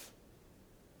in love.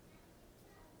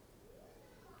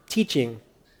 Teaching.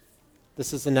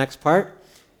 This is the next part.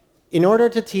 In order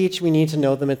to teach, we need to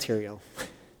know the material.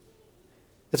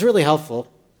 It's really helpful.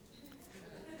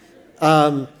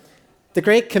 The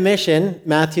Great Commission,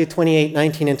 Matthew 28,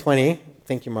 19, and 20.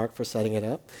 Thank you, Mark, for setting it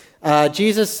up.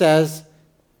 Jesus says,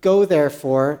 go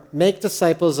therefore, make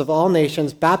disciples of all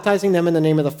nations, baptizing them in the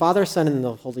name of the Father, Son, and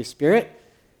the Holy Spirit,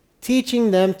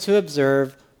 teaching them to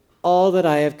observe all that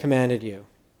I have commanded you.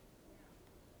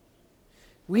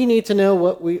 We need to know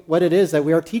what it is that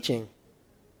we are teaching.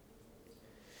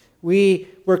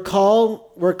 We're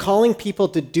calling people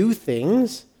to do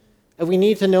things, and we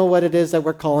need to know what it is that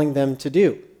we're calling them to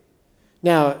do.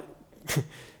 Now,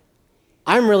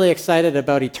 I'm really excited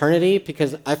about eternity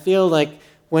because I feel like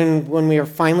when we are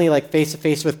finally like face to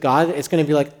face with God, it's going to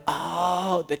be like,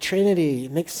 oh, the Trinity,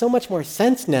 it makes so much more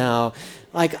sense now.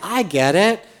 Like, I get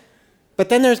it. But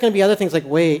then there's going to be other things like,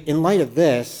 wait, in light of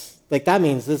this, like that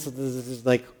means this is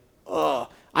like, oh.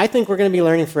 I think we're going to be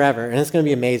learning forever, and it's going to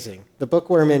be amazing. The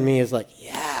bookworm in me is like,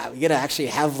 yeah, we get to actually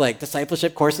have like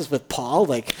discipleship courses with Paul.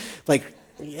 Like,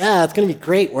 yeah, it's going to be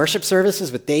great. Worship services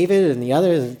with David and the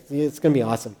others. It's going to be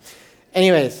awesome.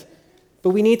 Anyways,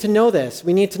 but we need to know this.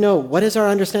 We need to know what is our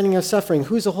understanding of suffering?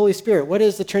 Who's the Holy Spirit? What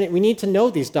is the Trinity? We need to know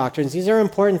these doctrines. These are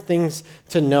important things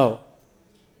to know.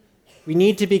 We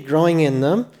need to be growing in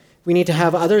them. We need to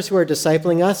have others who are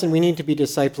discipling us, and we need to be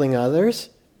discipling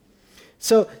others.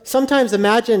 So sometimes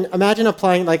imagine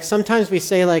applying, like sometimes we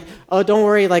say like, oh, don't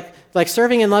worry, like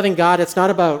serving and loving God, it's not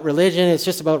about religion, it's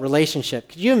just about relationship.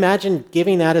 Could you imagine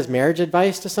giving that as marriage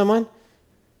advice to someone?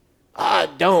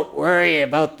 Don't worry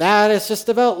about that, it's just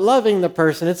about loving the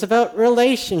person, it's about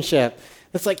relationship.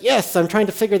 It's like, yes, I'm trying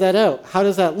to figure that out. How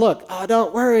does that look?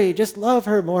 Don't worry, just love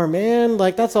her more, man.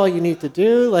 Like, that's all you need to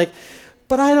do. Like,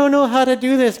 but I don't know how to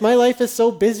do this. My life is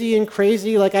so busy and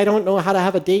crazy. Like, I don't know how to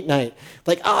have a date night.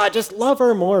 Like, just love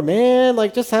her more, man.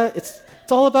 Like, it's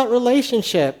all about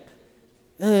relationship.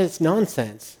 It's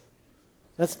nonsense.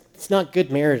 It's not good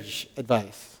marriage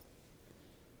advice.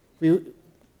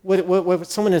 What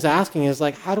someone is asking is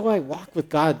like, how do I walk with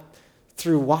God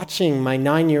through watching my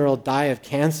 9-year-old die of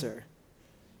cancer?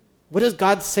 What does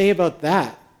God say about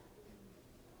that?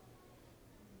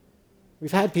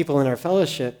 We've had people in our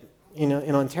fellowship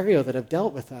in Ontario that have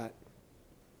dealt with that.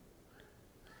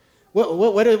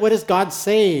 What does God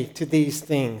say to these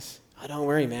things? Oh, don't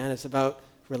worry, man. It's about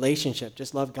relationship.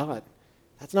 Just love God.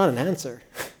 That's not an answer.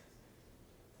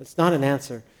 That's not an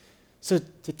answer. So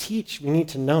to teach, we need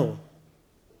to know.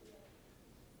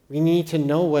 We need to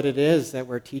know what it is that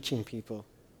we're teaching people.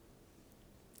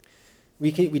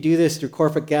 We do this through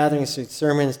corporate gatherings, through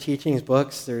sermons, teachings,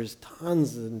 books. There's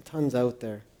tons and tons out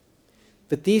there.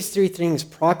 But these three things,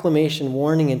 proclamation,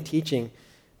 warning, and teaching,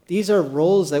 these are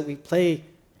roles that we play,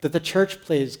 that the church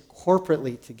plays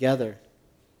corporately together.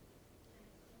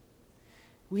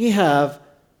 We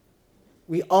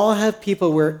all have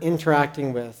people we're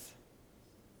interacting with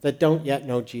that don't yet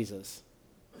know Jesus.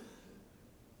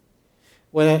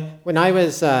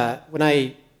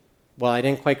 I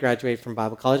didn't quite graduate from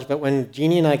Bible college, but when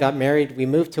Jeannie and I got married, we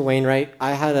moved to Wainwright.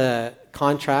 I had a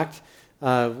contract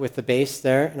with the base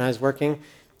there, and I was working.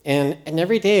 And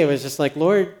every day it was just like,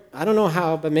 Lord, I don't know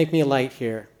how, but make me a light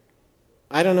here.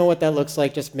 I don't know what that looks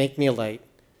like, just make me a light.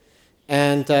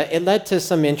 And it led to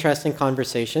some interesting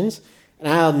conversations. And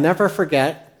I'll never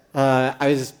forget, I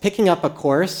was picking up a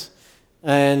course,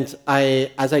 and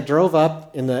as I drove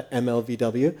up in the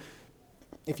MLVW,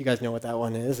 if you guys know what that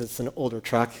one is, it's an older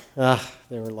truck. They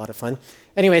were a lot of fun.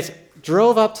 Anyways,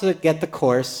 drove up to get the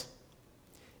course,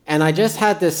 and I just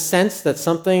had this sense that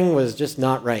something was just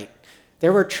not right.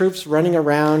 There were troops running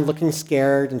around looking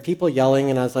scared and people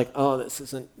yelling, and I was like, oh, this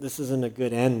isn't a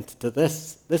good end to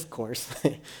this course.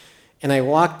 And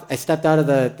I stepped out of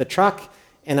the truck,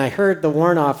 and I heard the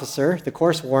warrant officer, the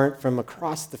course warrant from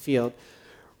across the field,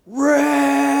 Ritz!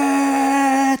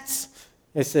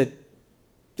 I said,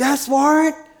 yes,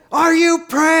 warrant? Are you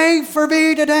praying for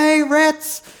me today,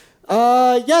 Ritz?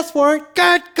 Yes, warrant.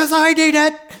 Good, because I need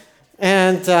it.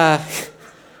 And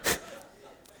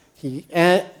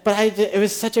it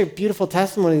was such a beautiful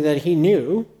testimony that he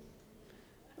knew.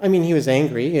 I mean, he was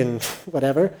angry and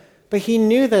whatever, but he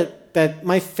knew that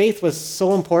my faith was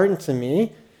so important to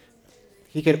me,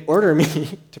 he could order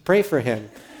me to pray for him.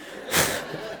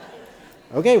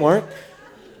 Okay, warrant.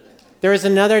 There was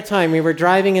another time I was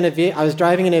driving in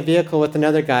a vehicle with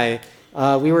another guy.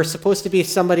 We were supposed to be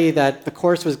somebody that the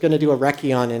course was going to do a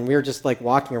recce on, and we were just like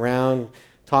walking around,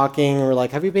 talking. We're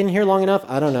like, have you been here long enough?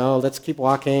 I don't know. Let's keep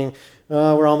walking.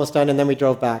 We're almost done, and then we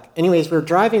drove back. Anyways, we're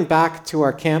driving back to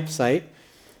our campsite,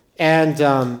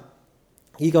 and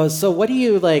he goes, so what do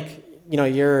you like,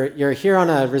 you're here on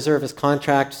a reservist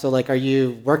contract, so like, are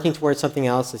you working towards something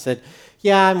else? I said,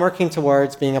 yeah, I'm working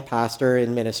towards being a pastor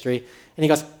in ministry. And he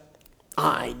goes,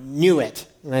 I knew it.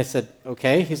 And I said,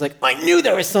 okay. He's like, I knew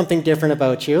there was something different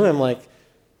about you. I'm like,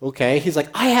 okay. He's like,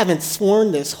 I haven't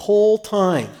sworn this whole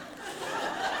time.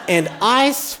 And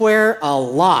I swear a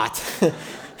lot.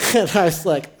 And I was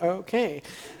like, okay.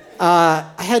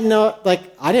 I didn't know.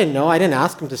 I didn't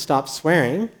ask him to stop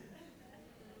swearing.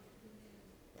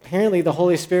 Apparently the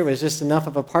Holy Spirit was just enough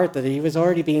of a part that he was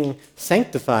already being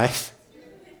sanctified.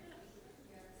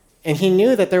 And he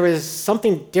knew that there was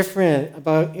something different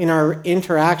about in our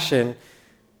interaction,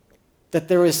 that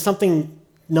there was something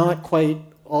not quite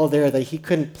all there that he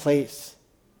couldn't place.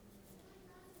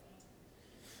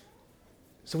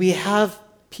 So we have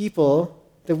people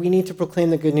that we need to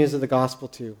proclaim the good news of the gospel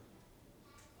to.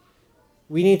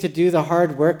 We need to do the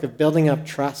hard work of building up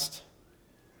trust.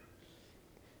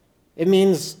 It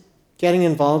means getting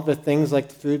involved with things like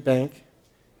the food bank.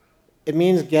 It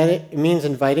means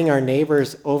inviting our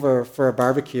neighbors over for a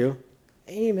barbecue.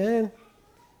 Hey, man,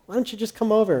 why don't you just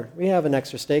come over? We have an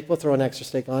extra steak. We'll throw an extra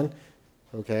steak on.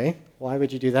 Okay, why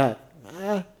would you do that?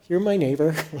 You're my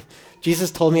neighbor. Jesus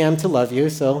told me I'm to love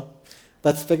you, so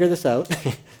let's figure this out.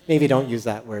 Maybe don't use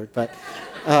that word, but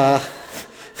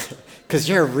because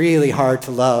you're really hard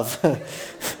to love.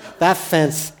 That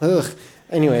fence, ugh.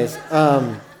 Anyways,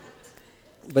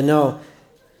 but no,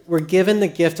 we're given the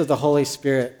gift of the Holy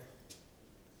Spirit.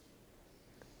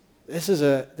 This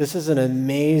is an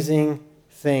amazing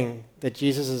thing that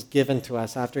Jesus has given to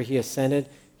us. After he ascended,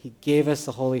 he gave us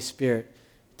the Holy Spirit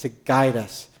to guide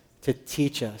us, to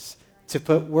teach us, to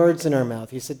put words in our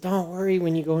mouth. He said, don't worry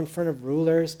when you go in front of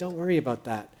rulers. Don't worry about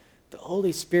that. The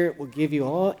Holy Spirit will give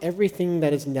you everything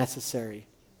that is necessary.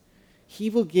 He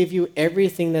will give you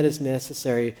everything that is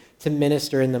necessary to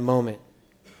minister in the moment.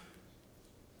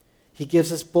 He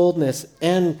gives us boldness,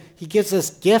 and he gives us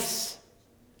gifts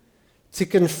to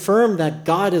confirm that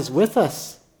God is with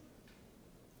us.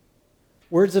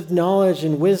 Words of knowledge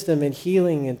and wisdom and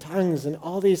healing and tongues and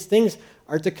all these things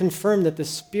are to confirm that the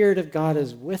Spirit of God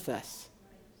is with us.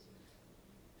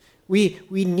 We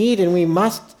need and we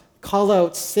must call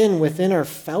out sin within our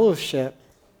fellowship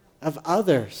of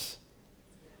others.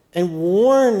 and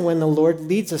warn when the Lord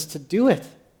leads us to do it.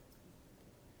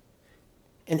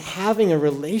 And having a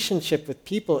relationship with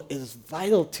people is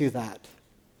vital to that.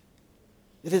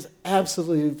 It is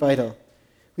absolutely vital.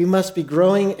 We must be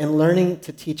growing and learning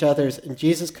to teach others, and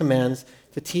Jesus commands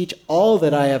to teach all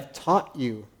that I have taught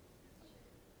you.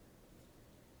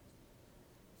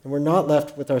 And we're not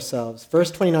left with ourselves. Verse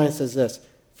 29 says this,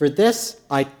 "For this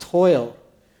I toil,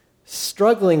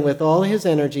 struggling with all his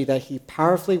energy that he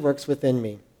powerfully works within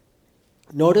me."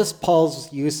 Notice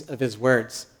Paul's use of his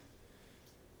words.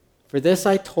 "For this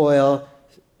I toil,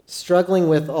 struggling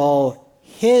with all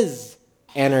his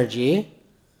energy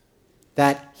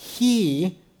that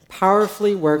he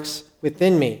powerfully works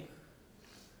within me."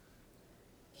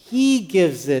 He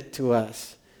gives it to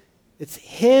us. It's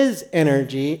his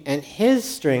energy and his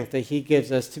strength that he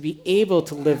gives us to be able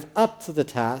to live up to the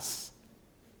tasks.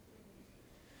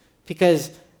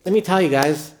 Because let me tell you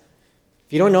guys,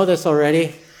 if you don't know this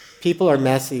already, people are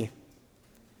messy.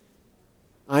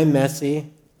 I'm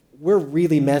messy. We're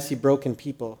really messy, broken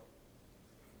people.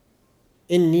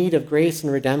 In need of grace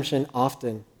and redemption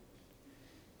often.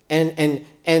 And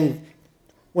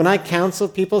when I counsel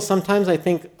people, sometimes I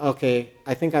think, okay,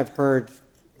 I think I've heard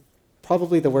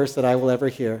probably the worst that I will ever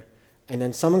hear. And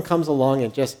then someone comes along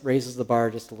and just raises the bar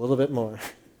just a little bit more.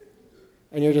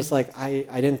 And you're just like, I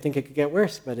didn't think it could get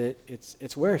worse, but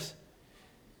it's worse.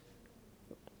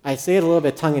 I say it a little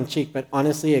bit tongue-in-cheek, but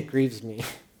honestly, it grieves me.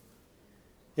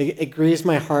 It grieves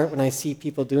my heart when I see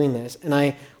people doing this. And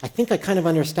I think I kind of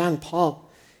understand Paul.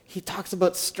 He talks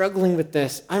about struggling with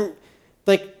this. I'm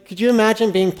like, could you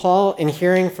imagine being Paul and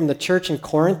hearing from the church in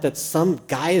Corinth that some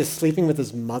guy is sleeping with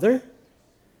his mother?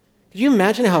 Could you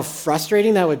imagine how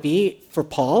frustrating that would be for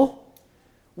Paul?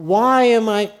 Why am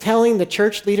I telling the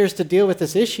church leaders to deal with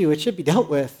this issue? It should be dealt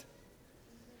with.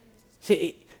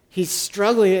 See, he's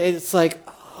struggling. It's like,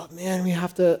 oh man,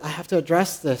 I have to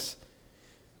address this.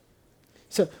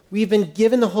 So we've been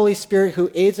given the Holy Spirit who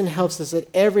aids and helps us at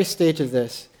every stage of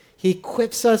this. He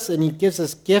equips us and he gives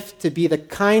us gift to be the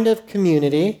kind of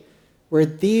community where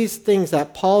these things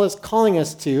that Paul is calling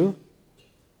us to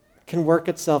can work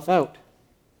itself out.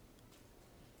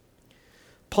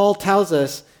 Paul tells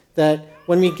us that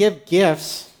when we give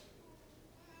gifts,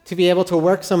 to be able to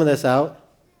work some of this out,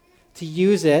 to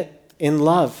use it in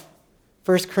love.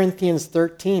 1 Corinthians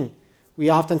 13. We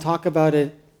often talk about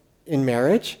it in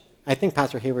marriage. I think,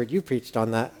 Pastor Hayward, you preached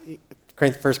on that,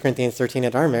 1 Corinthians 13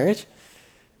 at our marriage.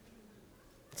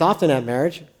 It's often at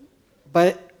marriage,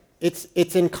 but it's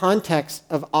in context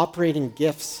of operating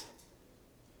gifts.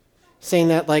 Saying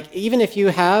that, like, even if you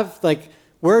have, like,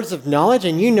 words of knowledge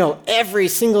and you know every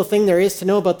single thing there is to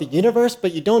know about the universe,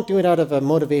 but you don't do it out of a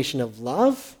motivation of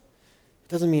love, it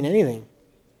doesn't mean anything.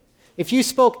 If you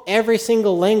spoke every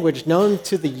single language known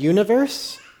to the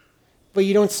universe, but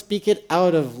you don't speak it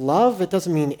out of love, it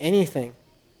doesn't mean anything.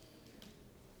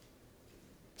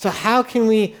 So how can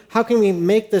we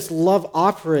make this love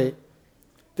operate?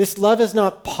 This love is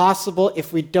not possible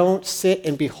if we don't sit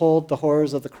and behold the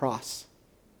horrors of the cross.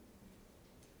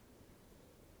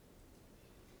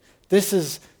 This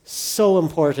is so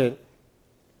important.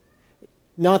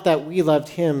 Not that we loved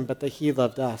him, but that he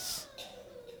loved us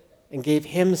and gave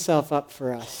himself up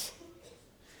for us.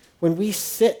 When we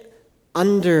sit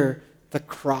under the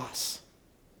cross,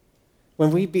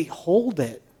 when we behold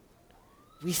it,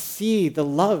 we see the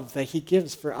love that he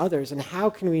gives for others. And how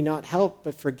can we not help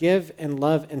but forgive and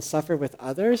love and suffer with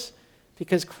others?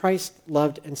 Because Christ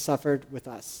loved and suffered with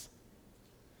us,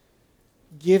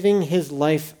 giving his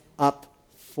life up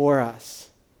for us.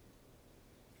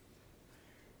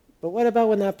 But what about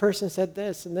when that person said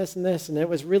this and this and this, and it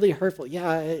was really hurtful?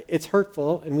 Yeah, it's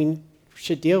hurtful, and we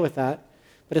should deal with that.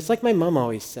 But it's like my mom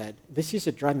always said. This used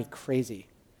to drive me crazy.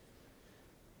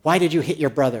 Why did you hit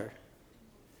your brother?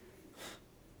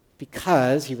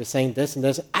 Because he was saying this and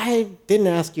this. I didn't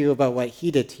ask you about what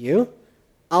he did to you.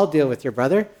 I'll deal with your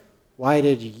brother. Why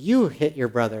did you hit your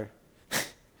brother?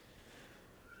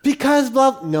 Because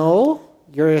blah. No,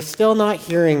 you're still not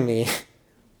hearing me.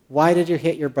 Why did you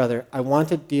hit your brother? I want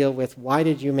to deal with why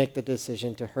did you make the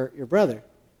decision to hurt your brother?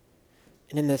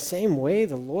 And in the same way,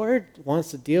 the Lord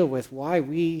wants to deal with why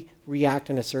we react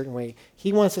in a certain way.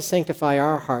 He wants to sanctify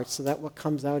our hearts so that what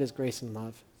comes out is grace and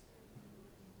love.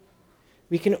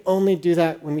 We can only do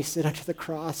that when we sit under the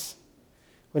cross,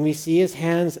 when we see his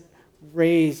hands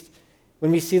raised,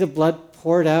 when we see the blood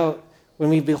poured out, when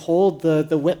we behold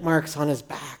the whip marks on his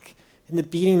back and the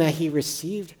beating that he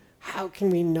received. How can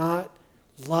we not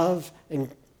love and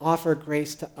offer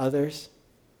grace to others?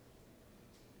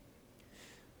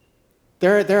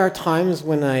 There are times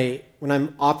when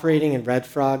I'm operating in Red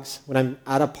Frogs, when I'm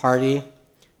at a party,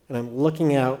 and I'm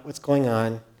looking out what's going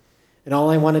on, and all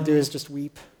I want to do is just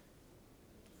weep.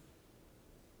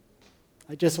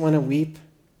 I just want to weep.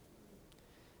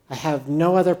 I have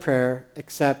no other prayer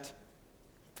except,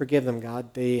 forgive them,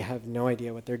 God. They have no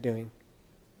idea what they're doing.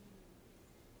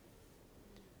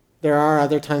 There are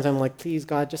other times I'm like, please,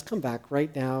 God, just come back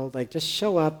right now. Like, just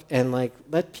show up and like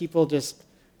let people just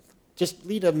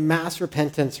lead a mass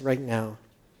repentance right now.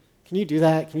 Can you do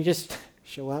that? Can you just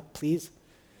show up, please?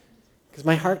 Because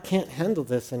my heart can't handle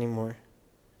this anymore.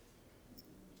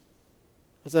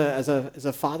 As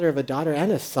a father of a daughter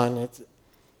and a son,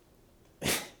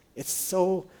 it's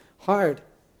so hard.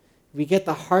 We get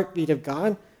the heartbeat of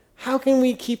God. How can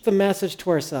we keep the message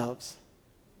to ourselves?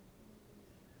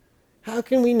 How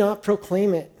can we not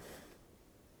proclaim it?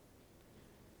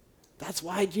 That's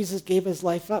why Jesus gave his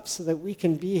life up, so that we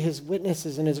can be his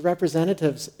witnesses and his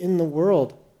representatives in the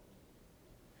world.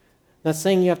 Not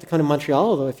saying you have to come to Montreal,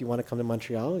 although if you want to come to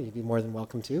Montreal, you'd be more than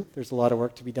welcome to. There's a lot of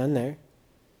work to be done there.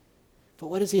 But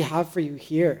what does he have for you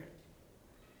here?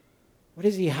 What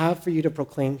does he have for you to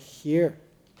proclaim here?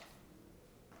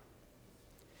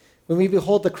 When we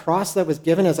behold the cross that was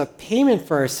given as a payment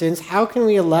for our sins, how can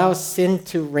we allow sin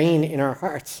to reign in our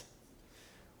hearts?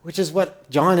 Which is what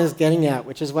John is getting at,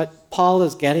 which is what Paul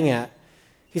is getting at.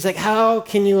 He's like, how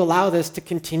can you allow this to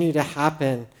continue to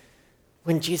happen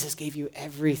when Jesus gave you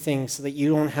everything so that you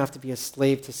don't have to be a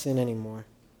slave to sin anymore?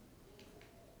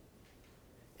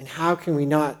 And how can we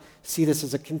not see this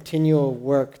as a continual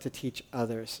work to teach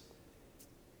others?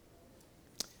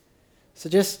 So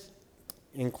just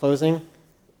in closing,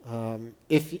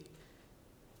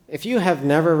 if you have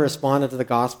never responded to the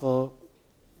gospel,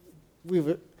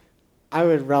 I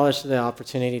would relish the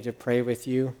opportunity to pray with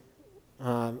you.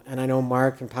 And I know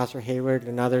Mark and Pastor Hayward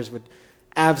and others would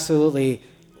absolutely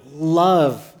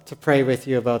love to pray with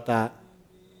you about that.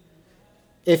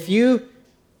 If you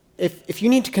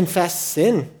need to confess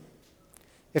sin,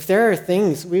 if there are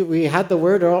things, we had the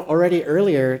word already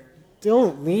earlier,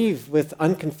 don't leave with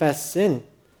unconfessed sin.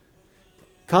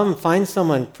 Come, find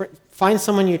someone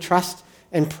you trust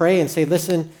and pray and say,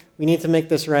 listen, we need to make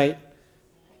this right.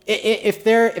 If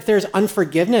there's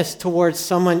unforgiveness towards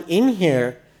someone in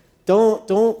here,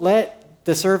 don't let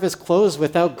the service close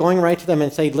without going right to them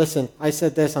and say, listen, I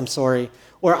said this, I'm sorry.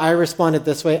 Or I responded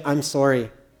this way, I'm sorry.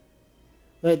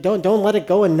 Don't let it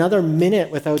go another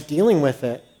minute without dealing with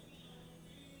it.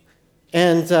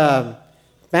 And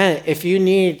man, if you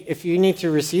need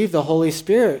to receive the Holy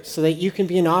Spirit so that you can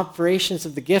be in operations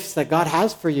of the gifts that God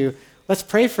has for you, let's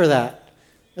pray for that.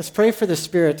 Let's pray for the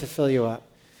Spirit to fill you up.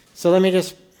 So let me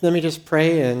just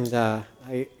pray, and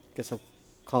I guess I'll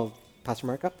call Pastor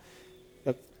Mark up.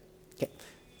 Okay.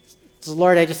 So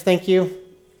Lord, I just thank you.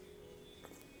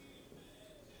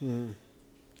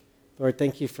 Lord,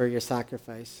 thank you for your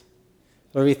sacrifice.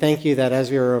 Lord, we thank you that as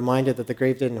we were reminded that the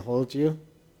grave didn't hold you,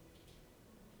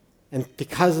 and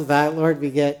because of that, Lord,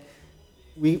 we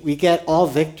get all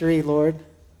victory, Lord,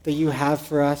 that you have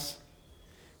for us.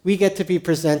 We get to be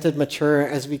presented mature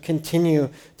as we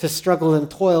continue to struggle and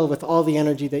toil with all the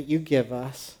energy that you give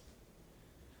us.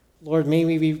 Lord, may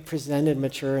we be presented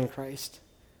mature in Christ.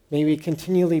 May we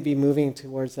continually be moving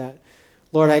towards that.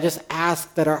 Lord, I just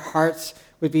ask that our hearts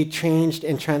would be changed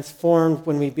and transformed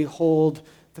when we behold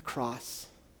the cross.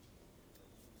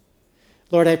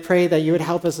 Lord, I pray that you would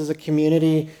help us as a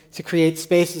community to create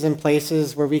spaces and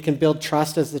places where we can build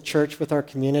trust as the church with our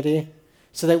community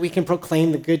so that we can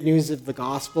proclaim the good news of the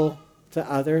gospel to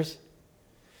others.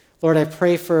 Lord, I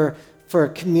pray for a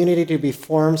community to be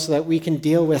formed so that we can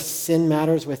deal with sin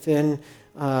matters within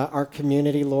our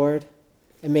community, Lord.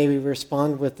 And may we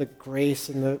respond with the grace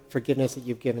and the forgiveness that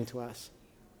you've given to us.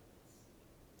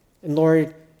 And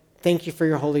Lord, thank you for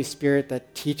your Holy Spirit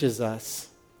that teaches us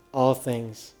all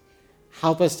things.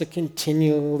 Help us to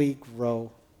continually grow.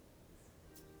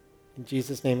 In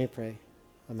Jesus' name we pray.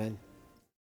 Amen.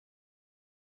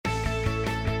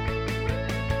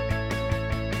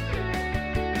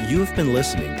 You have been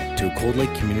listening to a Cold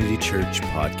Lake Community Church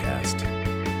podcast.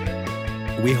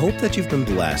 We hope that you've been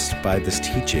blessed by this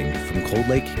teaching from Cold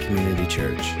Lake Community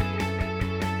Church.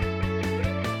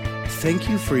 Thank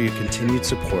you for your continued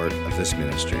support of this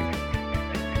ministry.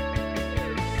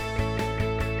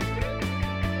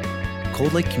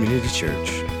 Cold Lake Community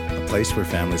Church, a place where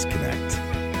families connect.